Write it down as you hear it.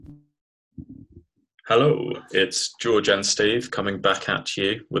Hello, it's George and Steve coming back at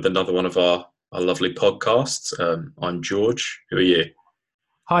you with another one of our lovely podcasts. I'm George. Who are you?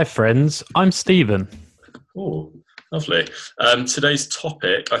 Hi, friends. I'm Stephen. Oh, lovely. Today's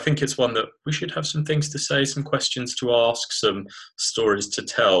topic, I think it's one that we should have some things to say, some questions to ask, some stories to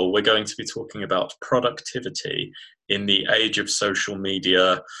tell. We're going to be talking about productivity in the age of social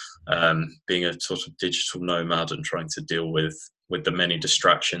media, being a sort of digital nomad and trying to deal with the many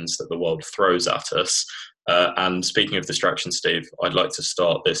distractions that the world throws at us. And speaking of distractions, Steve, I'd like to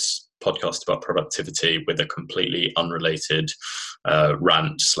start this podcast about productivity with a completely unrelated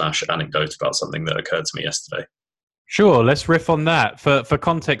rant/anecdote about something that occurred to me yesterday. Sure, let's riff on that. For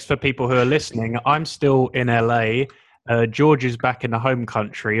context for people who are listening, I'm still in LA. George is back in the home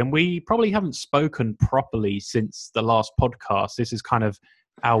country, and we probably haven't spoken properly since the last podcast. This is kind of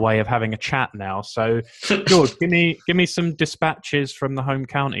our way of having a chat now. So, George, give me some dispatches from the home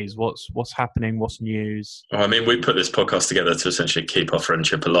counties. What's happening? What's news? Well, I mean, we put this podcast together to essentially keep our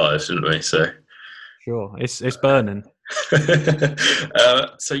friendship alive, didn't we? So, Sure, it's burning.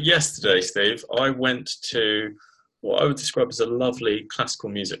 so yesterday, Steve, I went to what I would describe as a lovely classical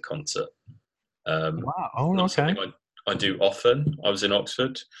music concert. Wow. Oh, Not okay. something I do often. I was in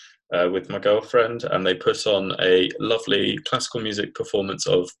Oxford with my girlfriend, and they put on a lovely classical music performance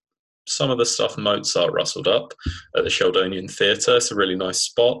of some of the stuff Mozart rustled up at the Sheldonian Theatre. It's a really nice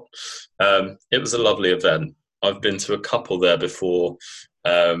spot. It was a lovely event. I've been to a couple there before.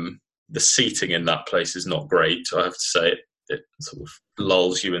 The seating in that place is not great, I have to say. It sort of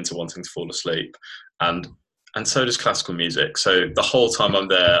lulls you into wanting to fall asleep. And so does classical music. So the whole time I'm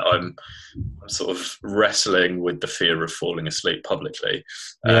there, I'm sort of wrestling with the fear of falling asleep publicly.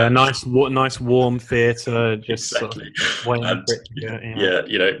 Yeah, nice warm theatre. Just Exactly. sort of waiting And for it to get, yeah.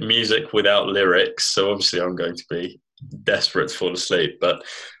 yeah, music without lyrics. So obviously I'm going to be desperate to fall asleep. But,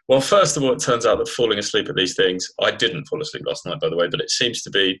 well, first of all, it turns out that falling asleep at these things, I didn't fall asleep last night, by the way, but it seems to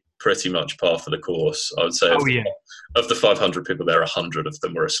be pretty much par for the course. I would say Oh yeah. of the 500 people there, 100 of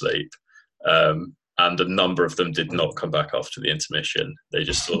them were asleep. And a number of them did not come back after the intermission. They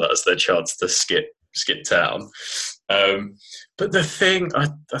just saw that as their chance to skip town. But the thing, I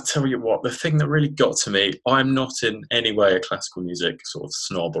tell you what, the thing that really got to me, I'm not in any way a classical music sort of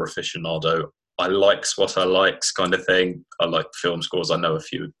snob or aficionado. I likes what I likes kind of thing. I like film scores. I know a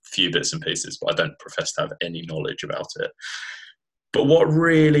few bits and pieces, but I don't profess to have any knowledge about it. But what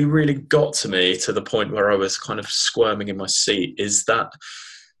really, really got to me to the point where I was kind of squirming in my seat is that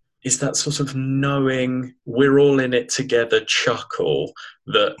sort of knowing we're all in it together chuckle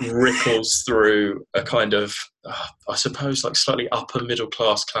that ripples through a kind of, I suppose, like slightly upper middle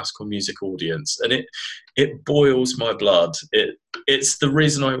class classical music audience. And it boils my blood. It's the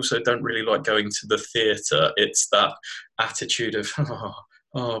reason I also don't really like going to the theatre. It's that attitude of,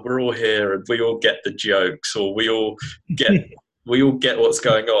 we're all here and we all get the jokes, or we all get what's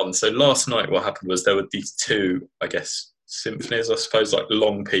going on. So last night what happened was there were these two, I guess, symphonies, I suppose, like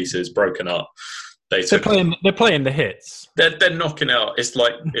long pieces broken up. They're playing the hits. They're knocking out. It's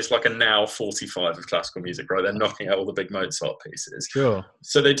like a now 45 of classical music, right? They're knocking out all the big Mozart pieces. Sure.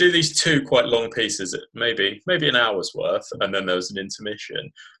 So they do these two quite long pieces, maybe an hour's worth, and then there was an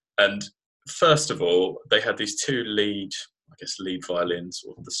intermission. And first of all, they had these two lead violins,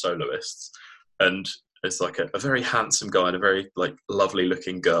 or the soloists, and it's like a very handsome guy and a very like lovely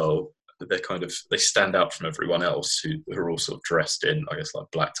looking girl. They stand out from everyone else who are all sort of dressed in, I guess, like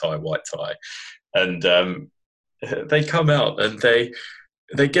black tie, white tie, and they come out and they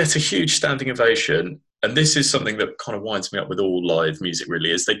get a huge standing ovation. And this is something that kind of winds me up with all live music, really,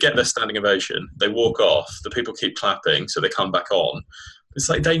 is they get their standing ovation, they walk off, the people keep clapping, so they come back on. It's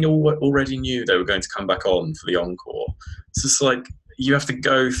like they already knew they were going to come back on for the encore. It's just like, you have to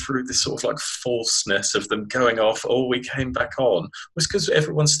go through this sort of like falseness of them going off. Oh, we came back on. It's because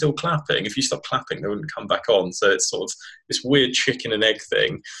everyone's still clapping. If you stop clapping, they wouldn't come back on. So it's sort of this weird chicken and egg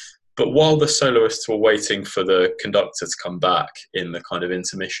thing. But while the soloists were waiting for the conductor to come back in the kind of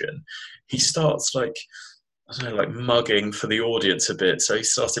intermission, he starts like, I don't know, like mugging for the audience a bit. So he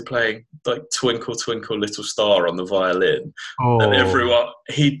started playing like Twinkle, Twinkle, Little Star on the violin. Oh. And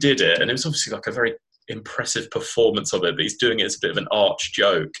he did it. And it was obviously like a very impressive performance of it, but he's doing it as a bit of an arch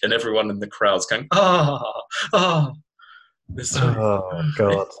joke, and everyone in the crowd's going, oh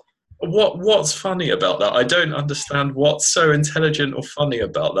God. What's funny about that? I don't understand what's so intelligent or funny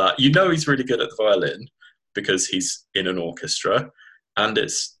about that. He's really good at the violin because he's in an orchestra, and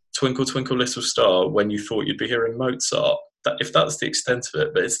it's Twinkle Twinkle Little Star when you thought you'd be hearing Mozart. If that's the extent of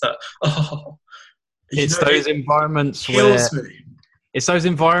it, but it's that those environments kills me. It's those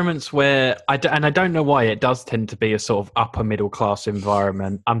environments where I don't know why it does tend to be a sort of upper middle class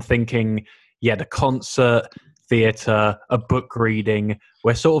environment. I'm thinking, you had a concert, theatre, a book reading,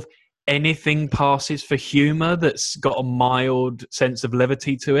 where sort of anything passes for humour that's got a mild sense of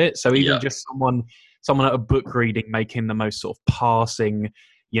levity to it. So even just someone at a book reading making the most sort of passing,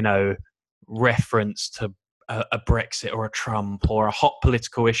 reference to a Brexit or a Trump or a hot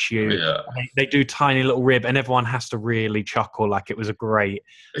political issue. Yeah. They do tiny little rib, and everyone has to really chuckle like it was a great,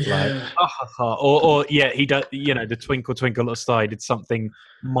 he does. The twinkle twinkle little star did something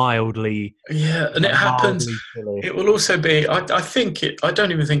mildly. Yeah, and it happens. Silly. It will also be. I think it. I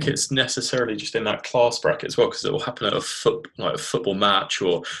don't even think it's necessarily just in that class bracket as well, because it will happen at a football match,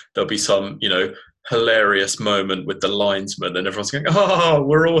 or there'll be some hilarious moment with the linesman, and everyone's going, "Oh,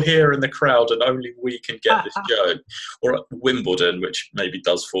 we're all here in the crowd, and only we can get this joke." Or at Wimbledon, which maybe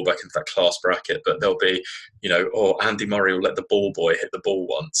does fall back into that class bracket, but there'll be, Andy Murray will let the ball boy hit the ball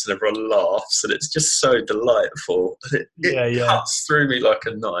once, and everyone laughs, and it's just so delightful. It cuts through me like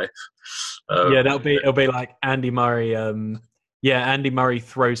a knife. It'll be like Andy Murray. Andy Murray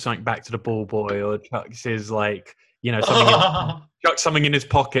throws something back to the ball boy, or chucks his chuck something in his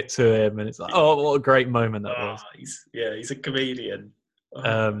pocket to him, and it's like, oh, what a great moment that was. He's a comedian.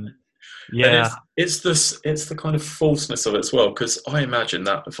 It's the kind of falseness of it as well, because I imagine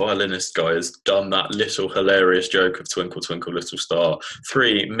that violinist guy has done that little hilarious joke of Twinkle Twinkle Little Star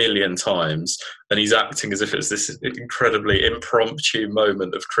 3 million times, and he's acting as if it's this incredibly impromptu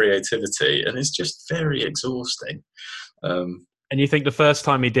moment of creativity, and it's just very exhausting. And you think the first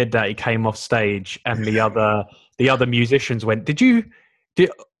time he did that, he came off stage, and the other musicians went, I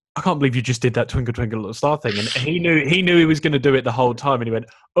can't believe you just did that Twinkle Twinkle Little Star thing. And he knew he was going to do it the whole time. And he went,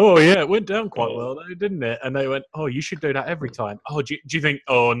 oh, yeah, it went down quite well, though, didn't it? And they went, oh, you should do that every time. Oh, do you think,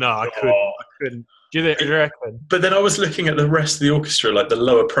 oh, no, I couldn't. Do you reckon? But then I was looking at the rest of the orchestra, like the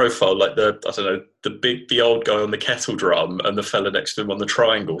lower profile, like the old guy on the kettle drum and the fella next to him on the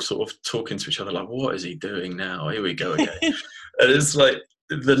triangle, sort of talking to each other like, what is he doing now? Here we go again. And it's like,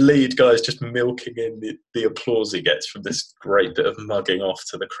 the lead guy is just milking in the applause he gets from this great bit of mugging off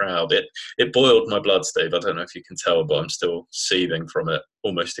to the crowd. It boiled my blood, Steve. I don't know if you can tell, but I'm still seething from it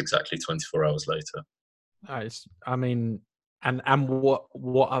almost exactly 24 hours later. And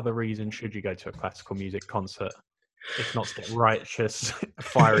what other reason should you go to a classical music concert if not to get righteous,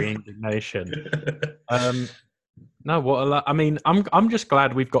 fiery indignation? No, I'm just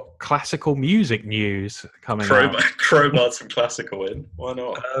glad we've got classical music news coming out. Crowbar some classical in. Why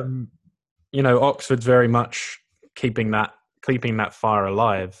not? Oxford's very much keeping that fire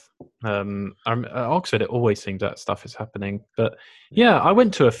alive. At Oxford, it always seems that stuff is happening. But yeah, I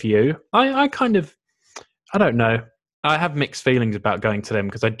went to a few. I don't know. I have mixed feelings about going to them,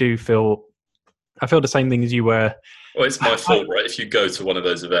 because I feel the same thing as you were. Well, it's my fault, right? If you go to one of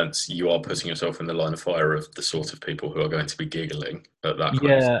those events, you are putting yourself in the line of fire of the sort of people who are going to be giggling at that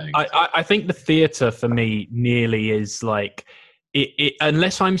kind of thing. I think the theatre for me nearly is like it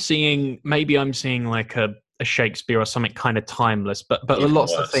unless I'm seeing like a Shakespeare or something kind of timeless, but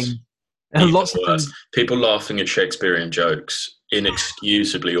lots of things. People laughing at Shakespearean jokes,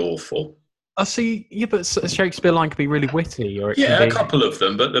 inexcusably awful. I see. Yeah, but a Shakespeare line could be really witty, or a couple of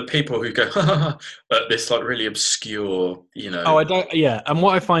them. But the people who go at this like really obscure, Oh, I don't. Yeah, and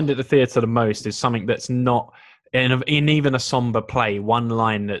what I find at the theatre the most is something that's not in even a somber play. One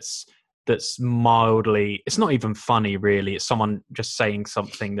line that's mildly. It's not even funny, really. It's someone just saying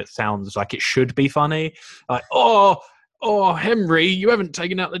something that sounds like it should be funny, like oh, Henry, you haven't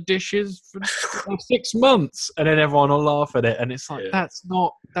taken out the dishes for 6 months, and then everyone will laugh at it, and it's like that's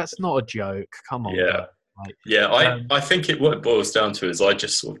not a joke. Come on. I think what it boils down to is I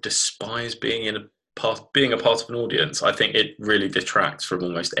just sort of despise being a part of an audience. I think it really detracts from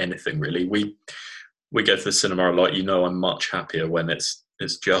almost anything. Really, we go to the cinema a lot. I'm much happier when it's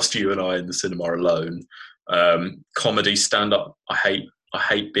just you and I in the cinema alone. Comedy, stand up, I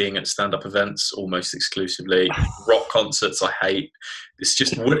hate being at stand-up events almost exclusively. Rock concerts, I hate.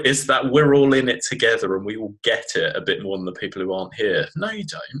 It's that we're all in it together and we all get it a bit more than the people who aren't here. No, you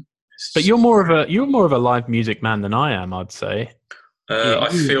don't. But you're more of a live music man than I am, I'd say. I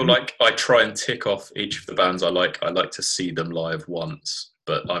feel like I try and tick off each of the bands I like. I like to see them live once,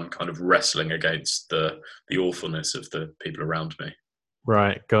 but I'm kind of wrestling against the awfulness of the people around me.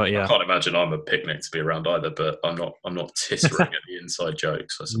 Right, got you. I can't imagine I'm a picnic to be around either, but I'm not tittering at the inside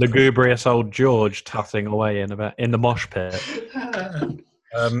jokes. Lugubrious old George tutting away in the mosh pit.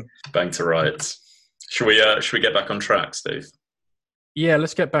 Bang to rights. Should we get back on track, Steve? Yeah,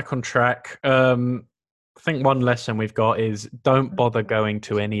 let's get back on track. I think one lesson we've got is don't bother going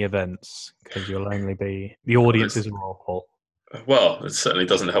to any events, because you'll only be the audiences are awful. Well, it certainly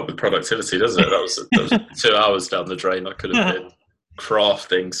doesn't help with productivity, does it? That was 2 hours down the drain I could have been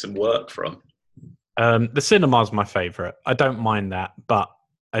crafting some work from. The cinema's my favourite. I don't mind that, but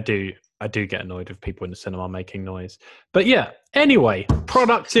I do get annoyed with people in the cinema making noise. But yeah, anyway,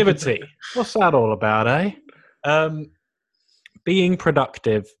 productivity. What's that all about, eh? Being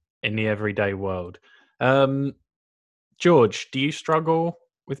productive in the everyday world. George, do you struggle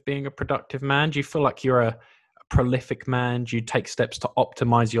with being a productive man? Do you feel like you're a prolific man? Do you take steps to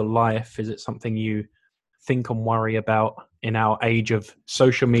optimize your life? Is it something you think and worry about in our age of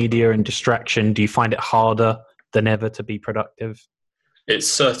social media and distraction? Do you find it harder than ever to be productive? It's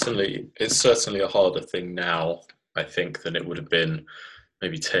certainly a harder thing now, I think, than it would have been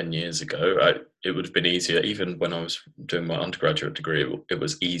maybe 10 years ago. It would have been easier. Even when I was doing my undergraduate degree, it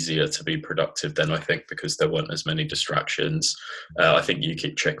was easier to be productive then, I think, because there weren't as many distractions. I think you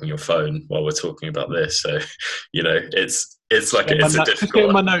keep checking your phone while we're talking about this. So, it's like it's a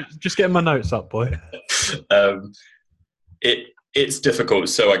difficult one. Just getting my notes up, boy. It's difficult.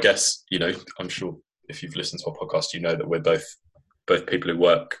 So I guess, I'm sure if you've listened to our podcast, you know that we're both people who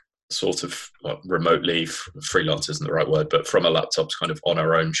work sort of remotely. Freelance isn't the right word, but from a laptop, kind of on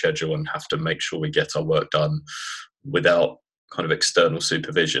our own schedule, and have to make sure we get our work done without kind of external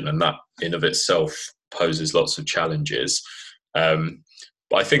supervision, and that in of itself poses lots of challenges. But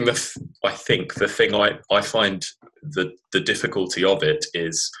I think the thing I find the difficulty of it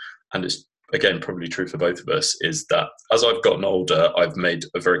is, and it's again probably true for both of us, is that as I've gotten older, I've made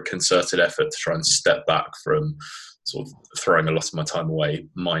a very concerted effort to try and step back from sort of throwing a lot of my time away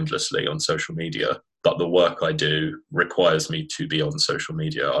mindlessly on social media. But the work I do requires me to be on social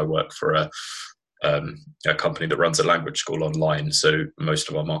media. I work for a company that runs a language school online, so most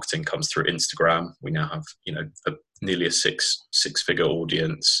of our marketing comes through Instagram. We now have nearly a six-figure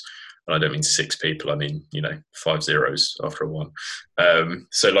audience. And I don't mean 6 people, I mean 5 zeros after a 1.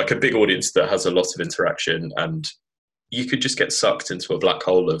 So like a big audience that has a lot of interaction, and you could just get sucked into a black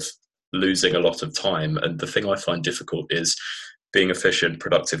hole of losing a lot of time. And the thing I find difficult is being efficient,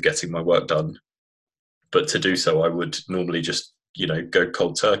 productive, getting my work done. But to do so, I would normally just go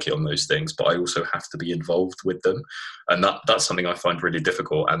cold turkey on those things, but I also have to be involved with them, and that's something I find really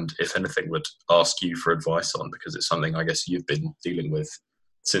difficult. And if anything, would ask you for advice on, because it's something I guess you've been dealing with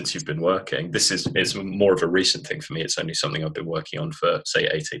since you've been working. This is more of a recent thing for me. It's only something I've been working on for say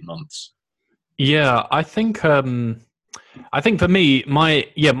 18 months. Yeah, I think for me,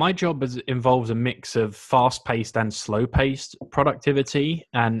 my job involves a mix of fast-paced and slow-paced productivity,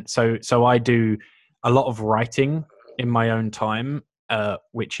 and so I do a lot of writing in my own time,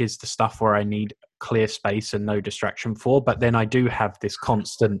 which is the stuff where I need clear space and no distraction for. But then I do have this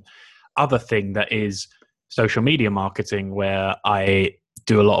constant other thing that is social media marketing, where I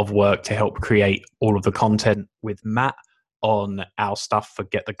do a lot of work to help create all of the content with Matt on our stuff for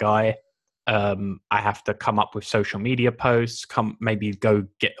Get the Guy. I have to come up with social media posts, maybe go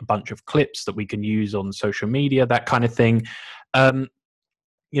get a bunch of clips that we can use on social media, that kind of thing. So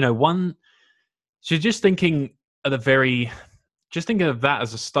just thinking of that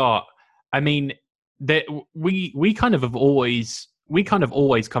as a start. I mean, that we kind of always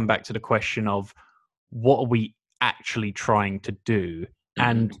come back to the question of what are we actually trying to do.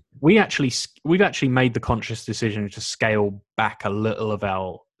 And we've actually made the conscious decision to scale back a little of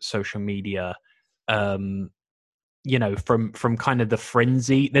our social media, from kind of the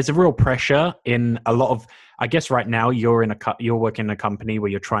frenzy. There's a real pressure in a lot of, I guess right now you're working in a company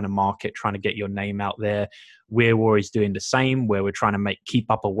where you're trying to market, trying to get your name out there. We're always doing the same, where we're trying to keep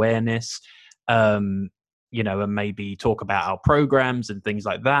up awareness, and maybe talk about our programs and things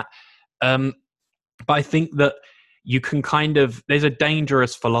like that. But I think that you can there's a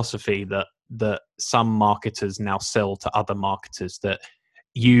dangerous philosophy that some marketers now sell to other marketers, that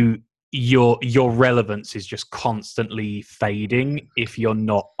your relevance is just constantly fading if you're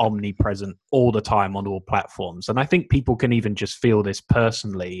not omnipresent all the time on all platforms. And I think people can even just feel this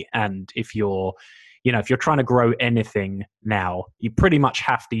personally. And if you're trying to grow anything now, you pretty much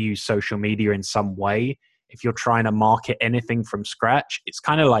have to use social media in some way. If you're trying to market anything from scratch, it's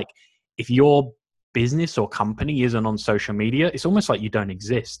kind of like, if your business or company isn't on social media, it's almost like you don't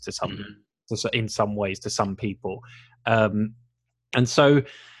exist in some ways to some people. And so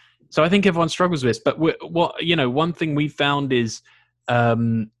I think everyone struggles with this. But one thing we found is,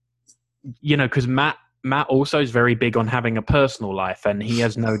 because Matt also is very big on having a personal life, and he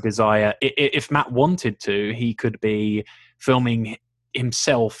has no desire. If Matt wanted to, he could be filming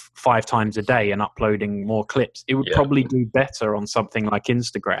himself 5 times a day and uploading more clips. It would probably do better on something like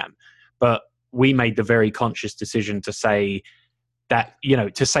Instagram. But we made the very conscious decision to say that,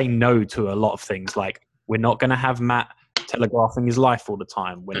 to say no to a lot of things. Like, we're not going to have Matt telegraphing his life all the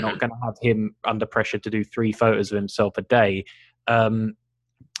time. We're not going to have him under pressure to do 3 photos of himself a day.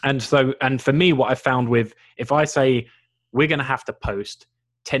 And for me, what I found with, if I say we're going to have to post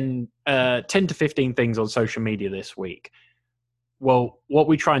 10 to 15 things on social media this week, well, what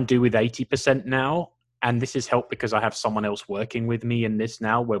we try and do with 80% now, and this is helped because I have someone else working with me in this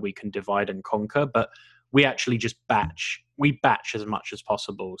now where we can divide and conquer, but we actually just batch as much as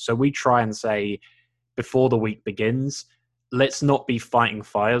possible. So we try and say, before the week begins, let's not be fighting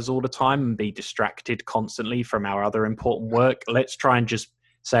fires all the time and be distracted constantly from our other important work. Let's try and just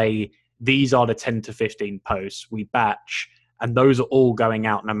say, these are the 10 to 15 posts we batch, and those are all going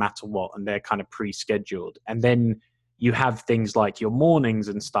out no matter what, and they're kind of pre-scheduled. And then you have things like your mornings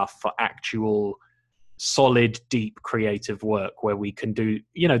and stuff for actual solid, deep creative work where we can do,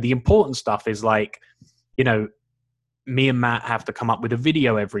 the important stuff is like, me and Matt have to come up with a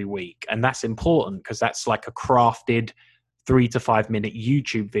video every week, and that's important because that's like a crafted 3 to 5 minute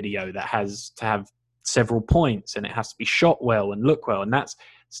YouTube video that has to have several points, and it has to be shot well and look well, and that's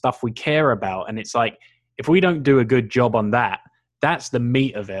stuff we care about. And it's like, if we don't do a good job on that, that's the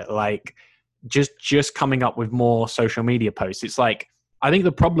meat of it. Like just coming up with more social media posts. It's like, I think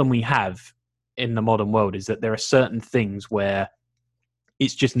the problem we have in the modern world is that there are certain things where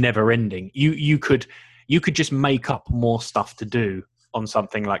it's just never ending. You could just make up more stuff to do on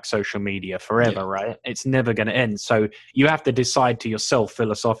something like social media forever, right? It's never going to end. So you have to decide to yourself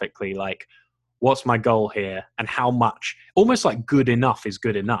philosophically, like, what's my goal here, and how much, almost like good enough is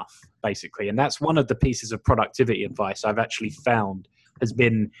good enough, basically. And that's one of the pieces of productivity advice I've actually found has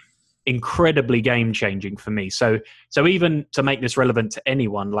been incredibly game changing for me. So even to make this relevant to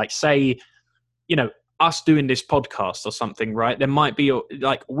anyone, like say, us doing this podcast or something, right? There might be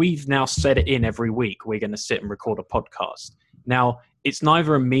like, we've now set it in every week. We're going to sit and record a podcast. Now, it's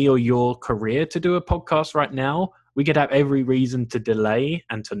neither me or your career to do a podcast right now. We could have every reason to delay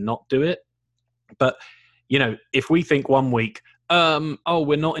and to not do it. But, if we think one week,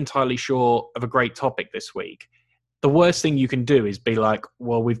 we're not entirely sure of a great topic this week, the worst thing you can do is be like,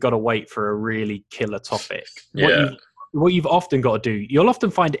 well, we've got to wait for a really killer topic. Yeah. What you've often got to do, you'll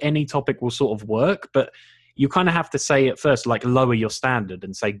often find any topic will sort of work, but you kind of have to say at first, like, lower your standard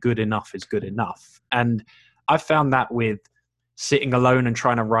and say good enough is good enough. And I've found that with sitting alone and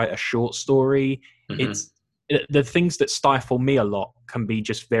trying to write a short story, it's the things that stifle me a lot can be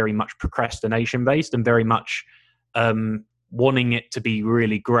just very much procrastination based and very much wanting it to be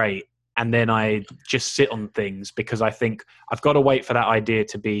really great. And then I just sit on things because I think I've got to wait for that idea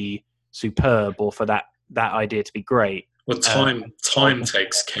to be superb or for that idea to be great. Well, time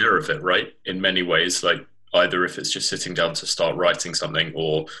takes care of it, right? In many ways, like either if it's just sitting down to start writing something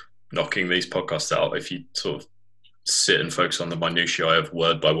or knocking these podcasts out, if you sort of sit and focus on the minutiae of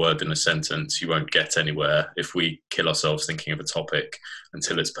word by word in a sentence, you won't get anywhere. If we kill ourselves thinking of a topic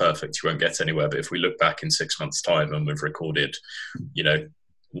until it's perfect, you won't get anywhere. But if we look back in 6 months' time and we've recorded,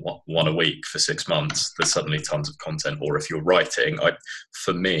 one a week for 6 months, there's suddenly tons of content. Or if you're writing,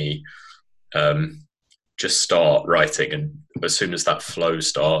 for me, just start writing, and as soon as that flow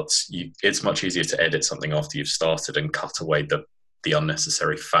starts, it's much easier to edit something after you've started and cut away the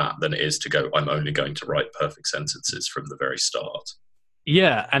unnecessary fat than it is to go, I'm only going to write perfect sentences from the very start.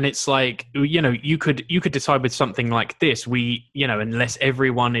 Yeah, and it's like, you could decide with something like this, unless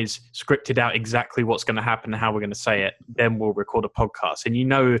everyone is scripted out exactly what's going to happen and how we're going to say it, then we'll record a podcast. And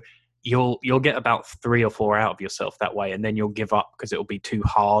you'll get about 3 or 4 out of yourself that way, and then you'll give up because it'll be too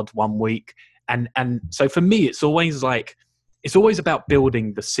hard one week. And so for me, it's always about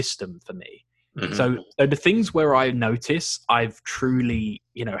building the system for me. Mm-hmm. So the things where I notice I've truly,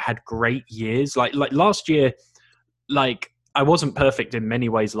 had great years, like last year, like I wasn't perfect in many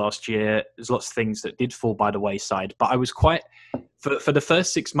ways last year. There's lots of things that did fall by the wayside, but I was quite, for the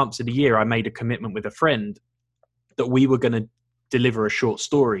first 6 months of the year, I made a commitment with a friend that we were going to deliver a short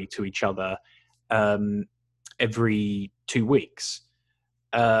story to each other every 2 weeks.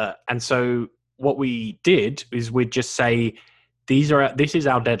 And so what we did is we'd just say, this is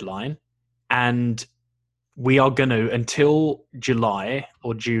our deadline, and we are going to, until July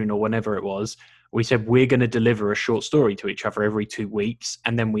or June or whenever it was, we said we're going to deliver a short story to each other every 2 weeks.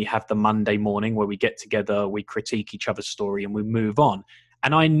 And then we have the Monday morning where we get together, we critique each other's story, and we move on.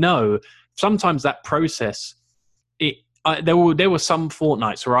 And I know sometimes that process, there were some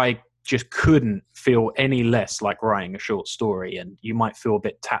fortnights where I just couldn't feel any less like writing a short story, and you might feel a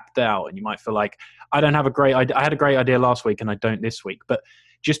bit tapped out, and you might feel like, I don't have a great idea. I had a great idea last week and I don't this week. But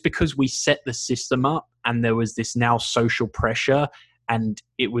just because we set the system up and there was this now social pressure, and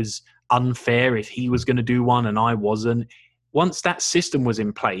it was unfair if he was going to do one and I wasn't, once that system was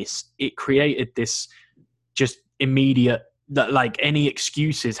in place, it created this just immediate, that like any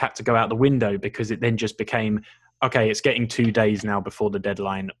excuses had to go out the window, because it then just became, okay, it's getting 2 days now before the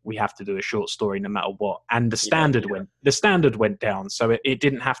deadline. We have to do a short story no matter what. And the standard went down. So it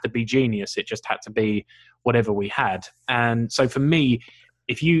didn't have to be genius. It just had to be whatever we had. And so for me,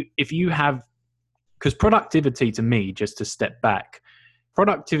 if you have, because productivity to me, just to step back,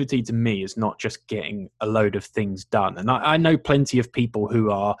 productivity to me is not just getting a load of things done. And I know plenty of people who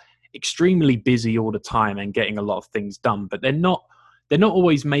are extremely busy all the time and getting a lot of things done, but they're not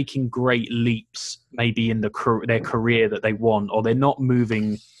always making great leaps maybe in their career that they want, or they're not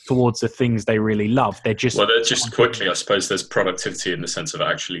moving towards the things they really love. They're just quickly, I suppose there's productivity in the sense of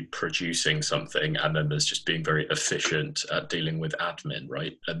actually producing something, and then there's just being very efficient at dealing with admin,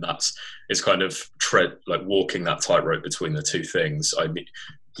 right? And it's kind of walking that tightrope between the two things. I mean,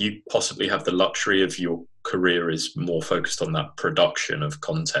 you possibly have the luxury of your career is more focused on that production of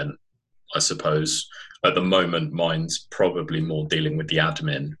content, I suppose. At the moment, mine's probably more dealing with the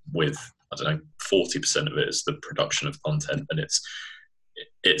admin, with, I don't know, 40% of it is the production of content, and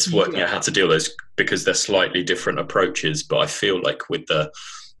it's working out how to deal with those, because they're slightly different approaches. But I feel like with the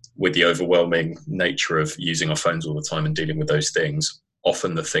overwhelming nature of using our phones all the time and dealing with those things,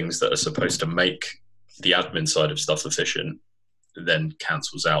 often the things that are supposed to make the admin side of stuff efficient then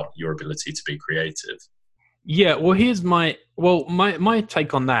cancels out your ability to be creative. Yeah, well, here's my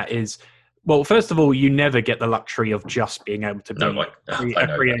take on that is, well, first of all, you never get the luxury of just being able to be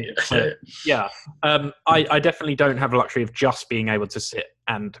a creative. Yeah. I definitely don't have the luxury of just being able to sit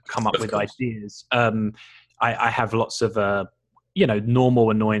and come up with ideas. I have lots of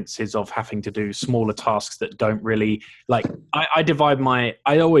normal annoyances of having to do smaller tasks that don't really, like, I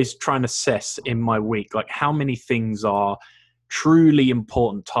always try and assess in my week, like, how many things are truly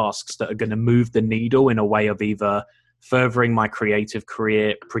important tasks that are going to move the needle in a way of either furthering my creative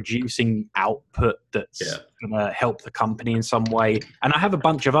career, producing output that's going to help the company in some way. And I have a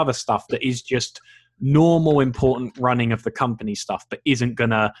bunch of other stuff that is just normal, important running of the company stuff, but it's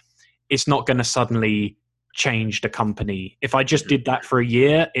not going to suddenly change the company. If I just did that for a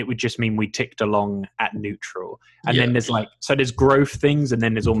year, it would just mean we ticked along at neutral. And then there's growth things, and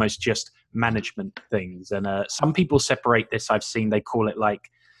then there's almost just management things. And some people separate this. I've seen, they call it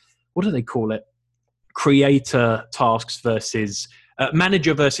what do they call it? Creator tasks versus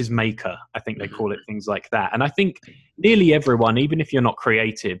manager versus maker. I think they call it things like that. And I think nearly everyone, even if you're not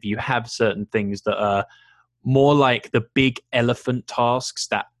creative, you have certain things that are more like the big elephant tasks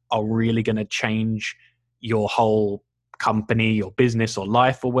that are really going to change your whole company, your business or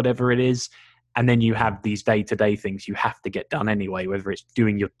life or whatever it is. And then you have these day-to-day things you have to get done anyway, whether it's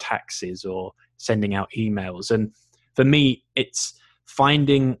doing your taxes or sending out emails. And for me, it's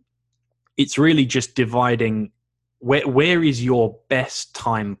really just dividing where is your best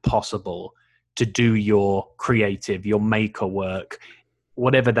time possible to do your creative, your maker work,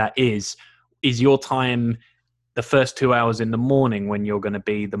 whatever that is your time the first 2 hours in the morning when you're going to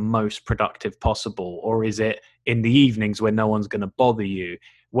be the most productive possible? Or is it in the evenings when no one's going to bother you?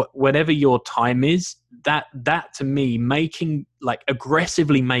 Whatever your time is, that to me,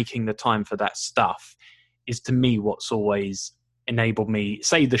 aggressively making the time for that stuff is to me what's always enabled me.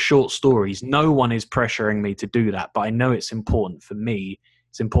 Say the short stories, no one is pressuring me to do that, but I know it's important for me.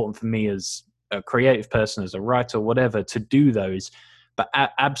 It's important for me as a creative person, as a writer, whatever, to do those. But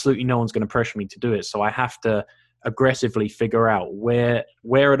absolutely no one's going to pressure me to do it. So I have to aggressively figure out where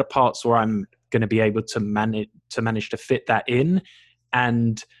are the parts where I'm going to be able to manage to fit that in,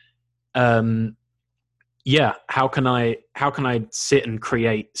 and how can I sit and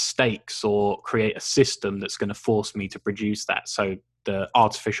create stakes or create a system that's going to force me to produce that? So the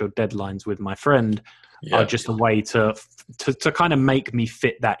artificial deadlines with my friend are just a way to kind of make me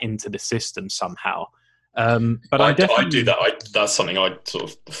fit that into the system somehow. But I do that. That's something I sort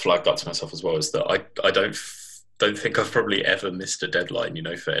of flagged up to myself as well, is that I don't think I've probably ever missed a deadline,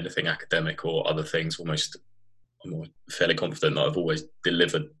 for anything academic or other things. I'm fairly confident that I've always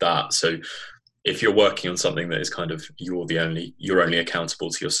delivered that. So if you're working on something that is kind of you're only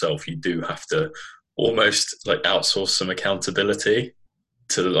accountable to yourself, you do have to almost like outsource some accountability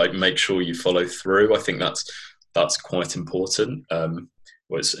to like make sure you follow through. I think that's quite important.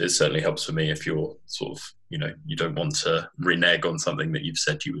 It certainly helps for me if you're sort of, you don't want to renege on something that you've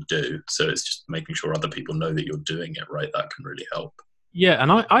said you would do. So it's just making sure other people know that you're doing it right. That can really help. Yeah,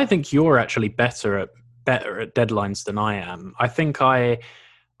 and I think you're actually better at deadlines than I am. I think I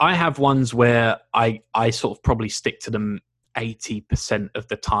have ones where I sort of probably stick to them 80% of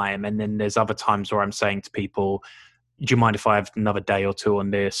the time. And then there's other times where I'm saying to people, do you mind if I have another day or two on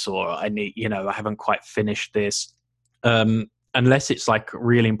this? Or I need, I haven't quite finished this. Unless it's like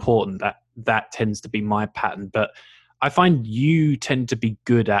really important, that tends to be my pattern. But I find you tend to be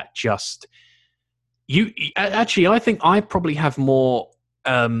good at just, Actually, I think I probably have more,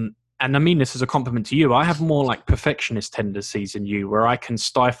 and I mean this as a compliment to you, I have more like perfectionist tendencies than you, where I can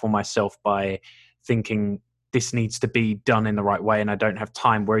stifle myself by thinking this needs to be done in the right way and I don't have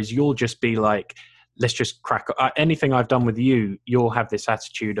time. Whereas you'll just be like, let's just crack anything I've done with you, you'll have this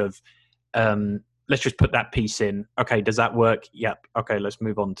attitude of, let's just put that piece in. Okay, does that work? Yep. Okay, let's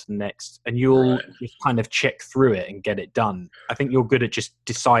move on to the next. And you'll just kind of check through it and get it done. I think you're good at just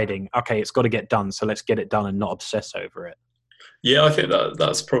deciding, okay, it's got to get done, so let's get it done and not obsess over it. Yeah, I think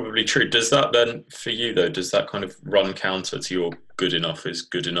that's probably true. Does that then, for you though, does that kind of run counter to your good enough is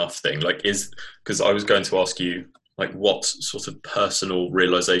good enough thing? Like, because I was going to ask you, like, what sort of personal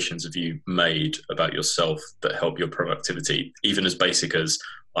realizations have you made about yourself that help your productivity, even as basic as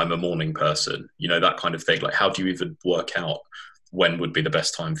I'm a morning person, that kind of thing. Like, how do you even work out when would be the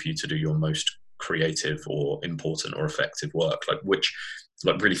best time for you to do your most creative or important or effective work? Like, which,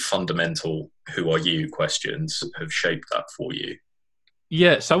 like, really fundamental who are you questions have shaped that for you?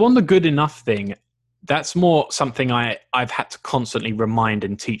 Yeah, so on the good enough thing, that's more something I've had to constantly remind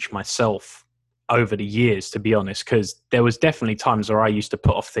and teach myself over the years, to be honest, because there was definitely times where I used to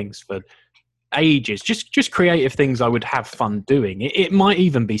put off things for ages, just creative things I would have fun doing. It might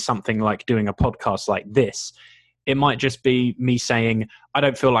even be something like doing a podcast like this. It might just be me saying, I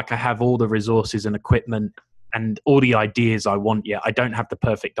don't feel like I have all the resources and equipment and all the ideas I want yet. I don't have the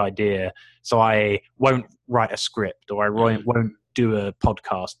perfect idea, so I won't write a script, or I won't do a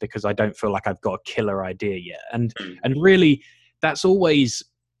podcast because I don't feel like I've got a killer idea yet. And really, that's always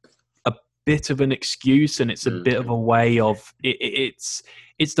a bit of an excuse, and it's a bit of a way of it's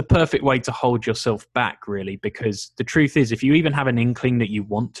the perfect way to hold yourself back, really, because the truth is, if you even have an inkling that you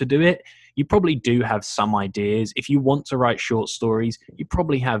want to do it, you probably do have some ideas. If you want to write short stories, you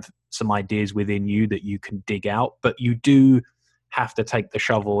probably have some ideas within you that you can dig out, but you do have to take the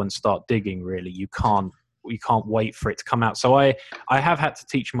shovel and start digging, really. You can't wait for it to come out. So I have had to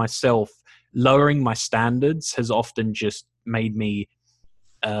teach myself, lowering my standards has often just made me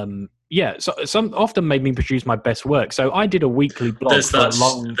often made me produce my best work. So I did a weekly blog There's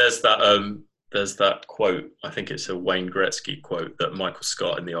that quote, I think it's a Wayne Gretzky quote that Michael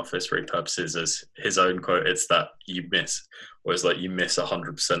Scott in The Office repurposes as his own quote. It's that you miss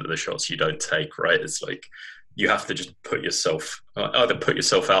 100% of the shots you don't take, right? It's like you have to just either put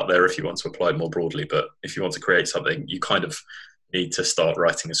yourself out there if you want to apply it more broadly, but if you want to create something, you kind of need to start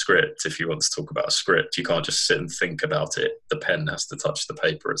writing a script. If you want to talk about a script, you can't just sit and think about it. The pen has to touch the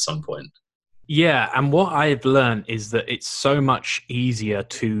paper at some point. Yeah, and what I've learned is that it's so much easier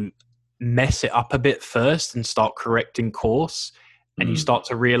to mess it up a bit first and start correcting course, and you start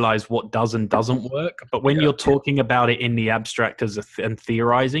to realize what does and doesn't work. But when you're talking about it in the abstract and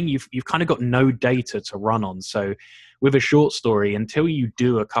theorizing, you've kind of got no data to run on. So with a short story, until you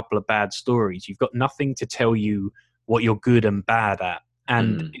do a couple of bad stories, you've got nothing to tell you what you're good and bad at.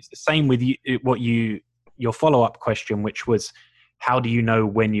 And it's the same with your follow-up question, which was, how do you know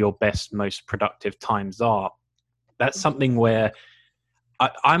when your best, most productive times are? That's something where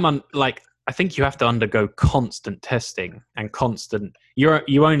I think you have to undergo constant testing and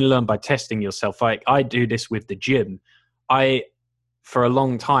you only learn by testing yourself. I do this with the gym. For a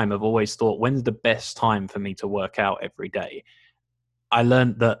long time, have always thought, when's the best time for me to work out every day? I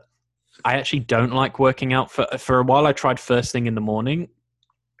learned that I actually don't like working out. For a while, I tried first thing in the morning.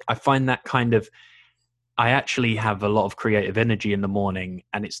 I find that I actually have a lot of creative energy in the morning,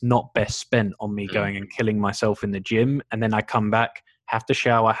 and it's not best spent on me going and killing myself in the gym. And then I come back, have to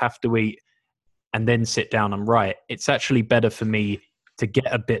shower, have to eat, and then sit down and write. It's actually better for me to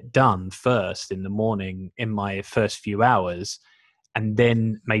get a bit done first in the morning in my first few hours, and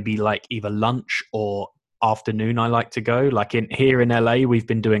then maybe like either lunch or afternoon I like to go. Like here in LA, we've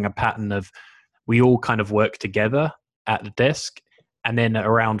been doing a pattern of we all kind of work together at the desk, and then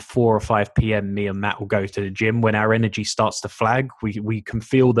around 4 or 5 p.m. me and Matt will go to the gym. When our energy starts to flag, we can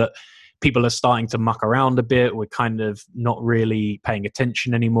feel that people are starting to muck around a bit. We're kind of not really paying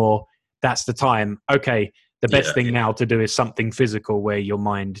attention anymore. That's the time. Okay, the best thing now to do is something physical where your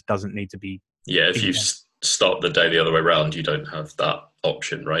mind doesn't need to be. Yeah, if you start the day the other way around, you don't have that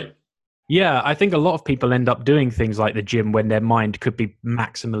option, right? Yeah, I think a lot of people end up doing things like the gym when their mind could be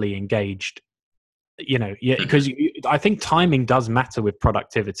maximally engaged. Because I think timing does matter with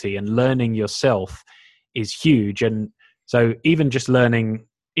productivity, and learning yourself is huge. And so even just learning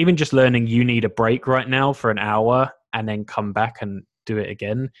you need a break right now for an hour and then come back and do it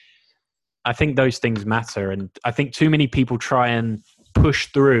again. I think those things matter. And I think too many people try and push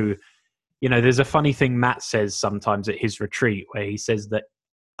through. There's a funny thing Matt says sometimes at his retreat where he says that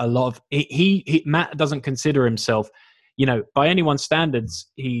a lot of Matt doesn't consider himself, by anyone's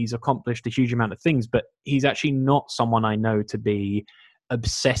standards, he's accomplished a huge amount of things, but he's actually not someone I know to be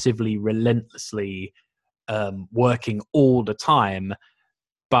obsessively, relentlessly working all the time.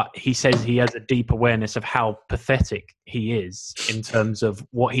 But he says he has a deep awareness of how pathetic he is in terms of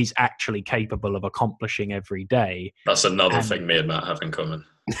what he's actually capable of accomplishing every day. That's another thing me and Matt have in common.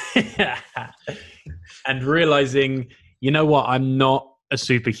 And realizing, you know what, I'm not a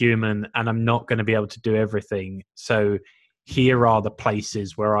superhuman and I'm not going to be able to do everything. So here are the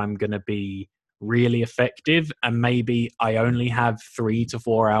places where I'm going to be really effective. And maybe I only have 3 to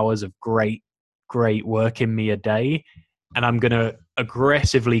 4 hours of great work in me a day. And I'm going to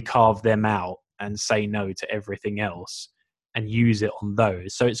aggressively carve them out and say no to everything else and use it on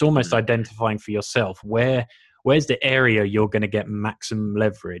those. So it's almost identifying for yourself where's the area you're going to get maximum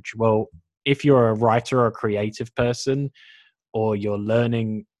leverage. Well, if you're a writer or a creative person, or you're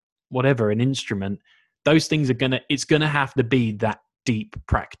learning whatever, an instrument, those things it's going to have to be that deep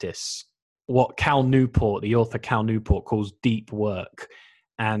practice. What the author Cal Newport calls deep work.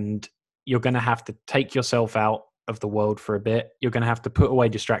 And you're going to have to take yourself out of the world for a bit. You're going to have to put away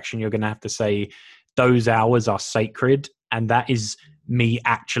distraction. You're going to have to say those hours are sacred. And that is me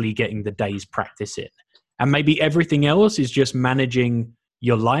actually getting the day's practice in. And maybe everything else is just managing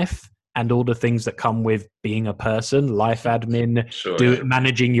your life and all the things that come with being a person, life admin,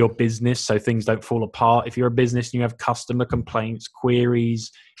 managing your business so things don't fall apart. If you're a business and you have customer complaints,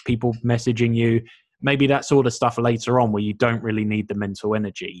 queries, people messaging you, maybe that's all the stuff later on where you don't really need the mental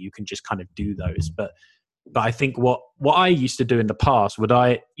energy. You can just kind of do those. But I think what I used to do in the past,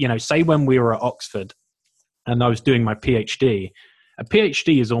 say when we were at Oxford and I was doing my PhD, a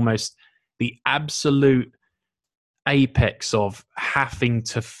PhD is almost the absolute apex of having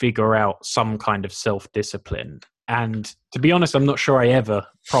to figure out some kind of self-discipline. And to be honest, I'm not sure I ever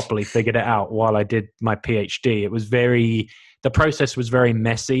properly figured it out while I did my PhD. The process was very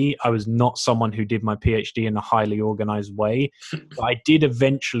messy. I was not someone who did my PhD in a highly organized way. But I did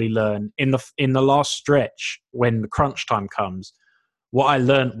eventually learn in the last stretch, when the crunch time comes, what I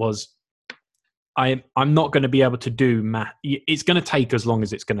learned was I'm not going to be able to do math. It's going to take as long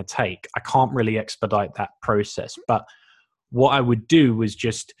as it's going to take. I can't really expedite that process. But what I would do was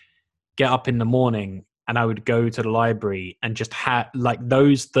just get up in the morning and I would go to the library and just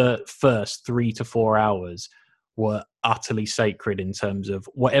the first 3 to 4 hours were utterly sacred in terms of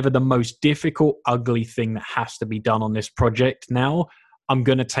whatever the most difficult, ugly thing that has to be done on this project now, I'm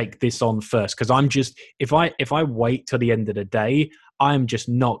going to take this on first. Because I'm just, if I wait till the end of the day, I'm just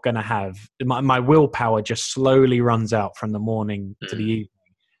not going to have, my willpower just slowly runs out from the morning to the evening.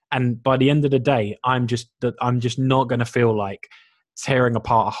 And by the end of the day, I'm just not going to feel like tearing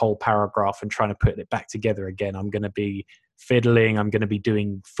apart a whole paragraph and trying to put it back together again. I'm going to be fiddling. I'm going to be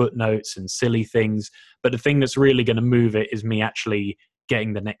doing footnotes and silly things. But the thing that's really going to move it is me actually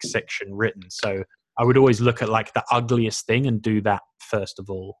getting the next section written. So I would always look at like the ugliest thing and do that first of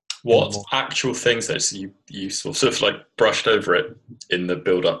all. What actual things that you sort of like brushed over it in the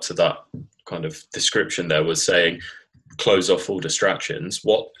build up to that kind of description there was saying close off all distractions.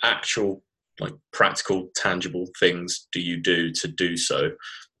 What actual like practical, tangible things do you do to do so?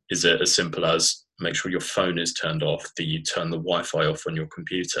 Is it as simple as make sure your phone is turned off? Do you turn the Wi-Fi off on your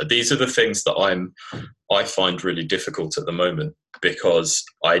computer? These are the things that I find really difficult at the moment because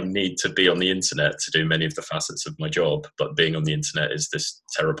I need to be on the internet to do many of the facets of my job, but being on the internet is this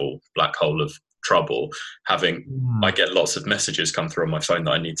terrible black hole of trouble. I get lots of messages come through on my phone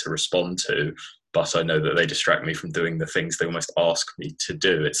that I need to respond to, but I know that they distract me from doing the things they almost ask me to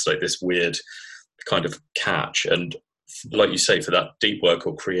do. It's like this weird kind of catch. And like you say, for that deep work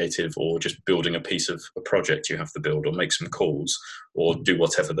or creative or just building a piece of a project you have to build or make some calls or do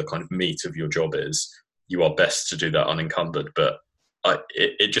whatever the kind of meat of your job is, you are best to do that unencumbered. But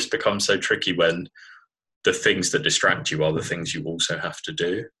it just becomes so tricky when the things that distract you are the things you also have to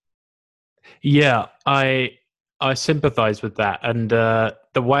do. Yeah, I sympathize with that. And the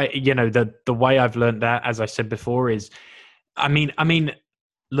way, the way I've learned that, as I said before, is, I mean,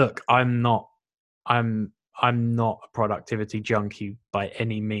 look, I'm not a productivity junkie by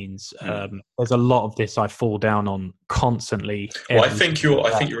any means. There's a lot of this I fall down on constantly. Well, I think you're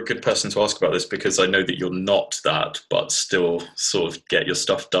a good person to ask about this because I know that you're not that, but still sort of get your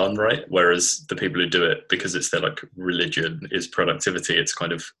stuff done, right? Whereas the people who do it because it's their like religion is productivity. It's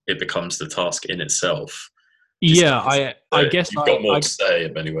kind of, it becomes the task in itself. I guess you've got more to say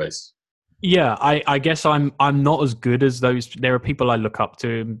in many ways. Yeah, I guess I'm not as good as those. There are people I look up to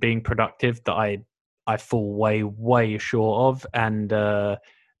in being productive that I fall way short of. And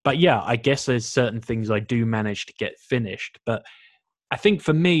but yeah, I guess there's certain things I do manage to get finished. But I think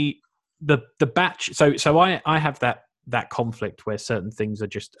for me, the batch. So I have that that conflict where certain things are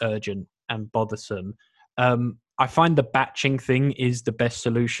just urgent and bothersome. I find the batching thing is the best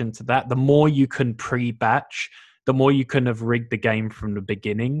solution to that. The more you can pre-batch, the more you can have rigged the game from the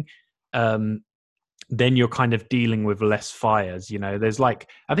beginning. Then you're kind of dealing with less fires. There's like,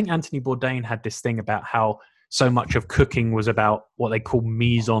 I think Anthony Bourdain had this thing about how so much of cooking was about what they call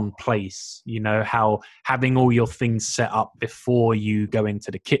mise en place, how having all your things set up before you go into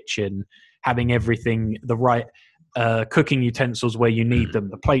the kitchen, having everything, the right cooking utensils where you need them,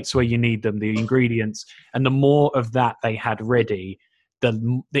 the plates where you need them, the ingredients. And the more of that they had ready,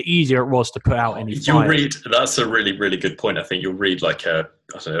 the easier it was to put out any fires. That's a really, really good point. I think you'll read like a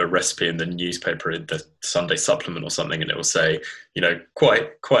recipe in the newspaper, in the Sunday supplement or something, and it will say, quite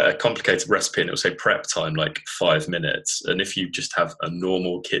a complicated recipe, and it will say prep time like 5 minutes. And if you just have a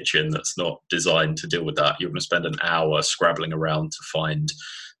normal kitchen that's not designed to deal with that, you're going to spend an hour scrabbling around to find,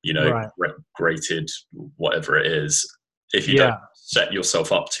 Right. grated whatever it is. If you don't set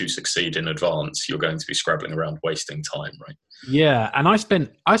yourself up to succeed in advance, you're going to be scrabbling around, wasting time, right? Yeah, and I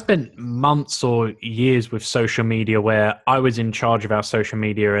spent months or years with social media where I was in charge of our social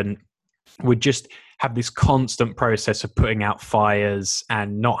media and would just have this constant process of putting out fires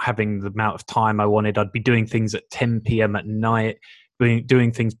and not having the amount of time I wanted. I'd be doing things at 10 p.m. at night,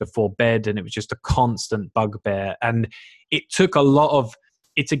 doing things before bed, and it was just a constant bugbear. And it took a lot of,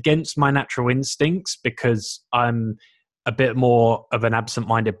 it's against my natural instincts because I'm a bit more of an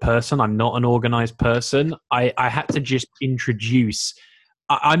absent-minded person. I'm not an organized person. I had to just introduce,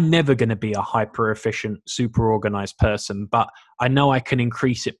 I'm never going to be a hyper-efficient, super organized person, but I know I can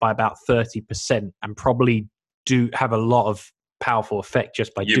increase it by about 30% and probably do have a lot of powerful effect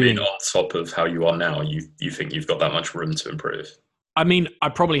just by doing it. You mean on top of how you are now, you think you've got that much room to improve? I mean, I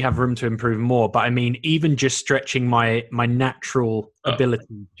probably have room to improve more, but I mean, even just stretching my natural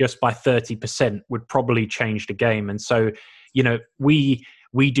ability just by 30% would probably change the game. And so,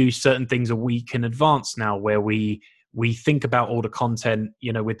 we do certain things a week in advance now, where we think about all the content,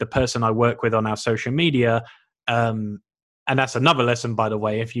 with the person I work with on our social media. And that's another lesson, by the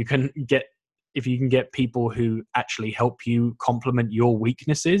way. If you can get people who actually help you complement your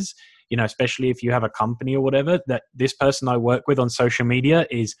weaknesses, especially if you have a company or whatever, that this person I work with on social media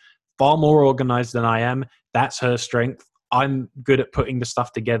is far more organized than I am. That's her strength. I'm good at putting the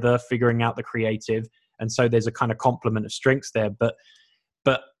stuff together, figuring out the creative. And so there's a kind of complement of strengths there. But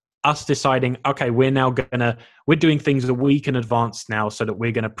us deciding, okay, we're doing things a week in advance now so that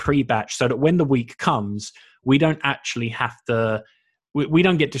we're going to pre-batch so that when the week comes, we don't actually have to, we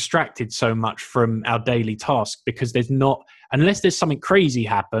don't get distracted so much from our daily task because unless there's something crazy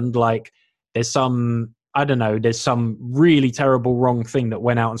happened, like there's some really terrible wrong thing that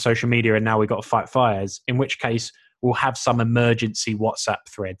went out on social media and now we've got to fight fires, in which case we'll have some emergency WhatsApp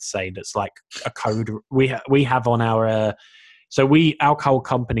thread, say, that's like a code we have on our, our whole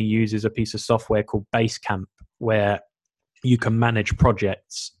company uses a piece of software called Basecamp where you can manage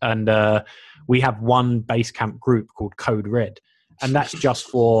projects. And we have one Basecamp group called Code Red. And that's just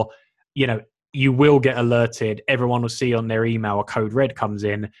for, you will get alerted. Everyone will see on their email a Code Red comes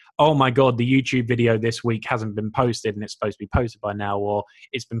in. Oh my God, the YouTube video this week hasn't been posted and it's supposed to be posted by now, or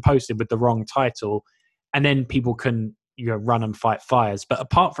it's been posted with the wrong title. And then people can run and fight fires. But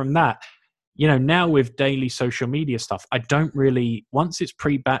apart from that, now with daily social media stuff, I don't really, once it's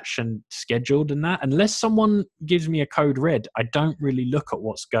pre-batched and scheduled and that, unless someone gives me a Code Red, I don't really look at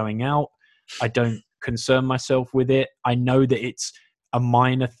what's going out. I don't concern myself with it. I know that it's a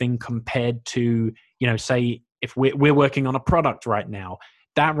minor thing compared to, say if we're working on a product right now,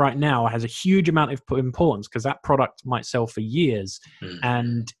 that right now has a huge amount of importance because that product might sell for years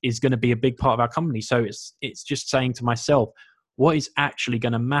and is going to be a big part of our company. So it's just saying to myself, what is actually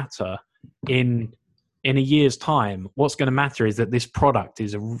going to matter in a year's time? What's going to matter is that this product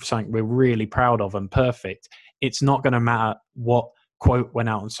is something we're really proud of and perfect. It's not going to matter what quote went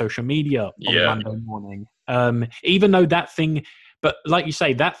out on social media on Monday morning. Even though that thing, but like you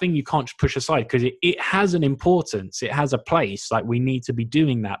say, that thing you can't just push aside because it has an importance. It has a place. Like we need to be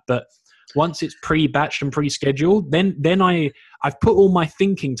doing that. But once it's pre-batched and pre-scheduled, then I've put all my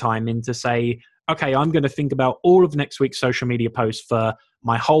thinking time into say, okay, I'm going to think about all of next week's social media posts for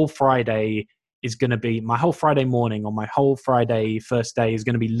my whole Friday is going to be my whole Friday morning or my whole Friday first day is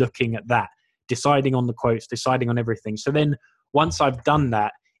going to be looking at that, deciding on the quotes, deciding on everything. So then once I've done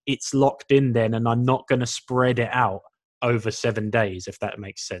that, it's locked in then and I'm not going to spread it out. over 7 days, if that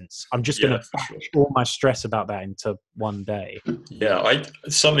makes sense. I'm just Yeah, going to for sure. batch all my stress about that into one day. Yeah, I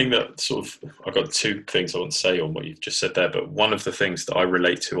something that sort of I've got two things I want to say on what you've just said there, but one of the things that I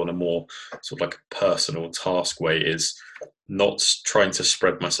relate to on a more sort of like a personal task way is not trying to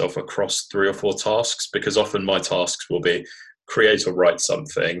spread myself across 3 or 4 tasks, because often my tasks will be create or write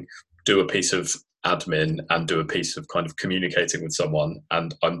something, do a piece of admin, and do a piece of kind of communicating with someone.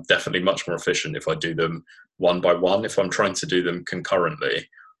 And I'm definitely much more efficient if I do them one by one. If I'm trying to do them concurrently,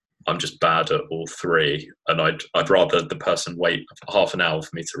 I'm just bad at all three, and I'd rather the person wait half an hour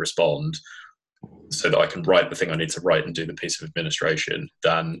for me to respond so that I can write the thing I need to write and do the piece of administration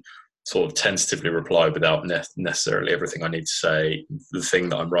than sort of tentatively reply without necessarily everything I need to say. The thing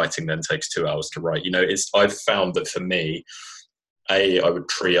that I'm writing then takes 2 hours to write. I've found that for me, I would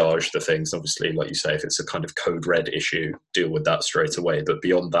triage the things. Obviously, like you say, if it's a kind of code red issue, deal with that straight away. But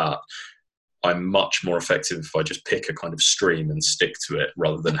beyond that, I'm much more effective if I just pick a kind of stream and stick to it,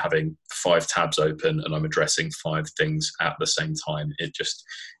 rather than having 5 tabs open and I'm addressing 5 things at the same time.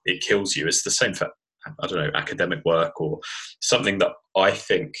 It kills you. It's the same for, I don't know, academic work, or something that I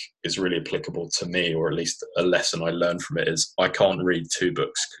think is really applicable to me, or at least a lesson I learned from it is I can't read 2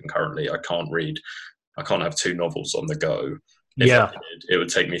 books concurrently. I can't have 2 novels on the go. If I did, it would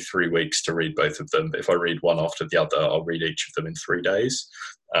take me 3 weeks to read both of them. But if I read one after the other, I'll read each of them in 3 days.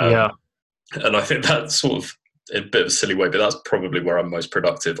 And I think that's sort of a bit of a silly way, but that's probably where I'm most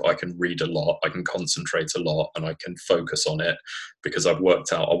productive. I can read a lot, I can concentrate a lot, and I can focus on it because I've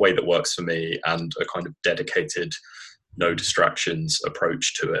worked out a way that works for me and a kind of dedicated, no distractions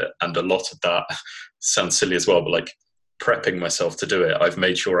approach to it. And a lot of that sounds silly as well, but like prepping myself to do it, I've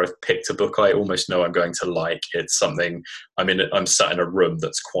made sure I've picked a book I almost know I'm going to like. It's something I'm sat in a room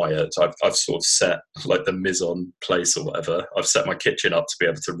that's quiet. I've sort of set like the mise en place or whatever. I've set my kitchen up to be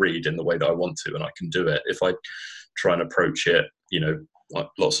able to read in the way that I want to, and I can do it. If I try and approach it, like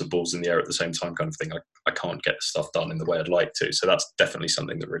lots of balls in the air at the same time kind of thing, I can't get stuff done in the way I'd like to. So that's definitely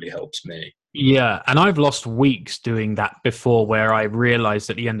something that really helps me. Yeah, and I've lost weeks doing that before, where I realized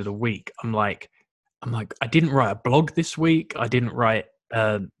at the end of the week, I'm like, I didn't write a blog this week. I didn't write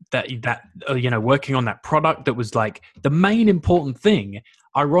working on that product that was like the main important thing.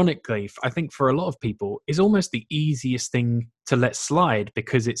 Ironically, I think for a lot of people, is almost the easiest thing to let slide,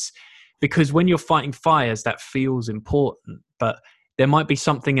 because when you're fighting fires, that feels important. But there might be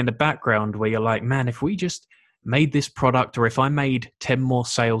something in the background where you're like, man, if we just made this product, or if I made 10 more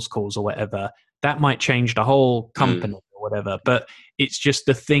sales calls or whatever, that might change the whole company or whatever. But it's just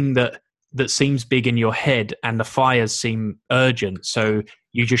the thing that seems big in your head, and the fires seem urgent, so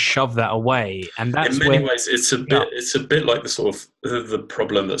you just shove that away. And that's in many ways it's a bit like the sort of the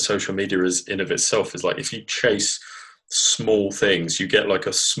problem that social media is in of itself, is like if you chase small things, you get like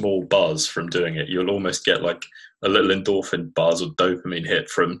a small buzz from doing it. You'll almost get like a little endorphin buzz or dopamine hit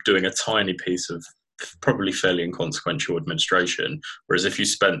from doing a tiny piece of probably fairly inconsequential administration, whereas if you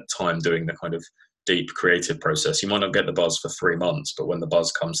spent time doing the kind of deep creative process, you might not get the buzz for 3 months, but when the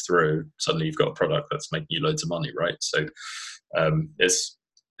buzz comes through, suddenly you've got a product that's making you loads of money, right? So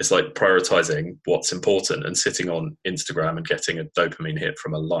it's like prioritizing what's important, and sitting on Instagram and getting a dopamine hit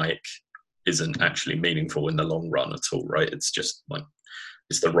from a like isn't actually meaningful in the long run at all, right? It's just like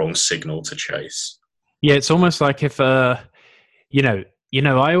it's the wrong signal to chase. Yeah, it's almost like if I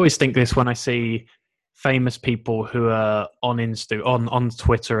always think this when I see famous people who are on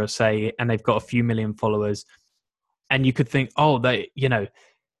Twitter, or say, and they've got a few million followers, and you could think, oh, they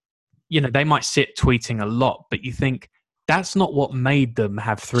might sit tweeting a lot, but you think that's not what made them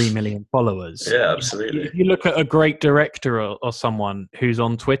have 3 million followers. Yeah, absolutely. If you look at a great director or someone who's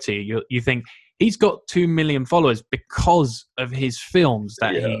on Twitter, you think he's got 2 million followers because of his films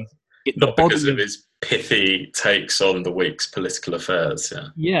that not because of his pithy takes on the week's political affairs.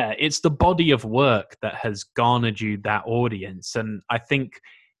 Yeah, it's the body of work that has garnered you that audience. And I think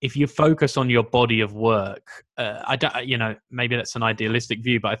if you focus on your body of work, maybe that's an idealistic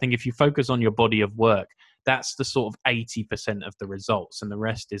view, but I think if you focus on your body of work, that's the sort of 80% of the results, and the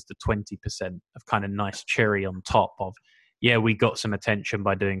rest is the 20% of kind of nice cherry on top of, we got some attention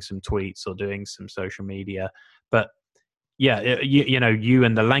by doing some tweets or doing some social media. But you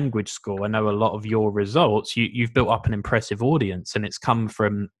and the language school, I know a lot of your results, you've built up an impressive audience, and it's come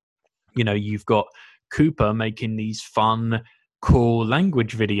from, you've got Cooper making these fun, cool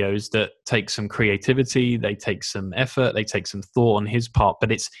language videos that take some creativity, they take some effort, they take some thought on his part,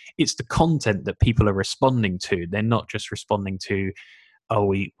 but it's the content that people are responding to. They're not just responding to, oh,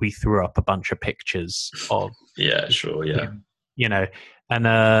 we threw up a bunch of pictures of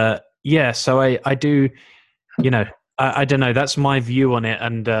so I do, I don't know, that's my view on it.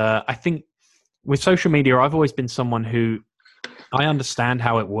 And I think with social media, I've always been someone who I understand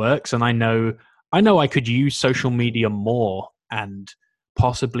how it works, and I know I could use social media more and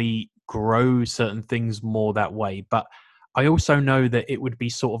possibly grow certain things more that way. But I also know that it would be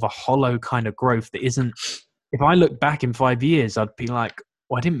sort of a hollow kind of growth that isn't. If I look back in 5 years, I'd be like,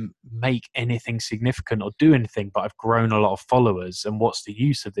 well, I didn't make anything significant or do anything, but I've grown a lot of followers. And what's the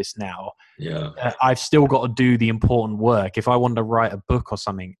use of this now? Yeah. I've still got to do the important work. If I want to write a book or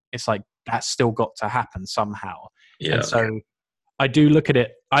something, it's like that's still got to happen somehow. Yeah. And so I do look at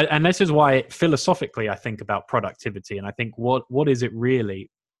it, and this is why philosophically I think about productivity, and I think what is it really?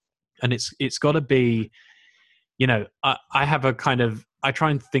 And it's got to be, I have a kind of, I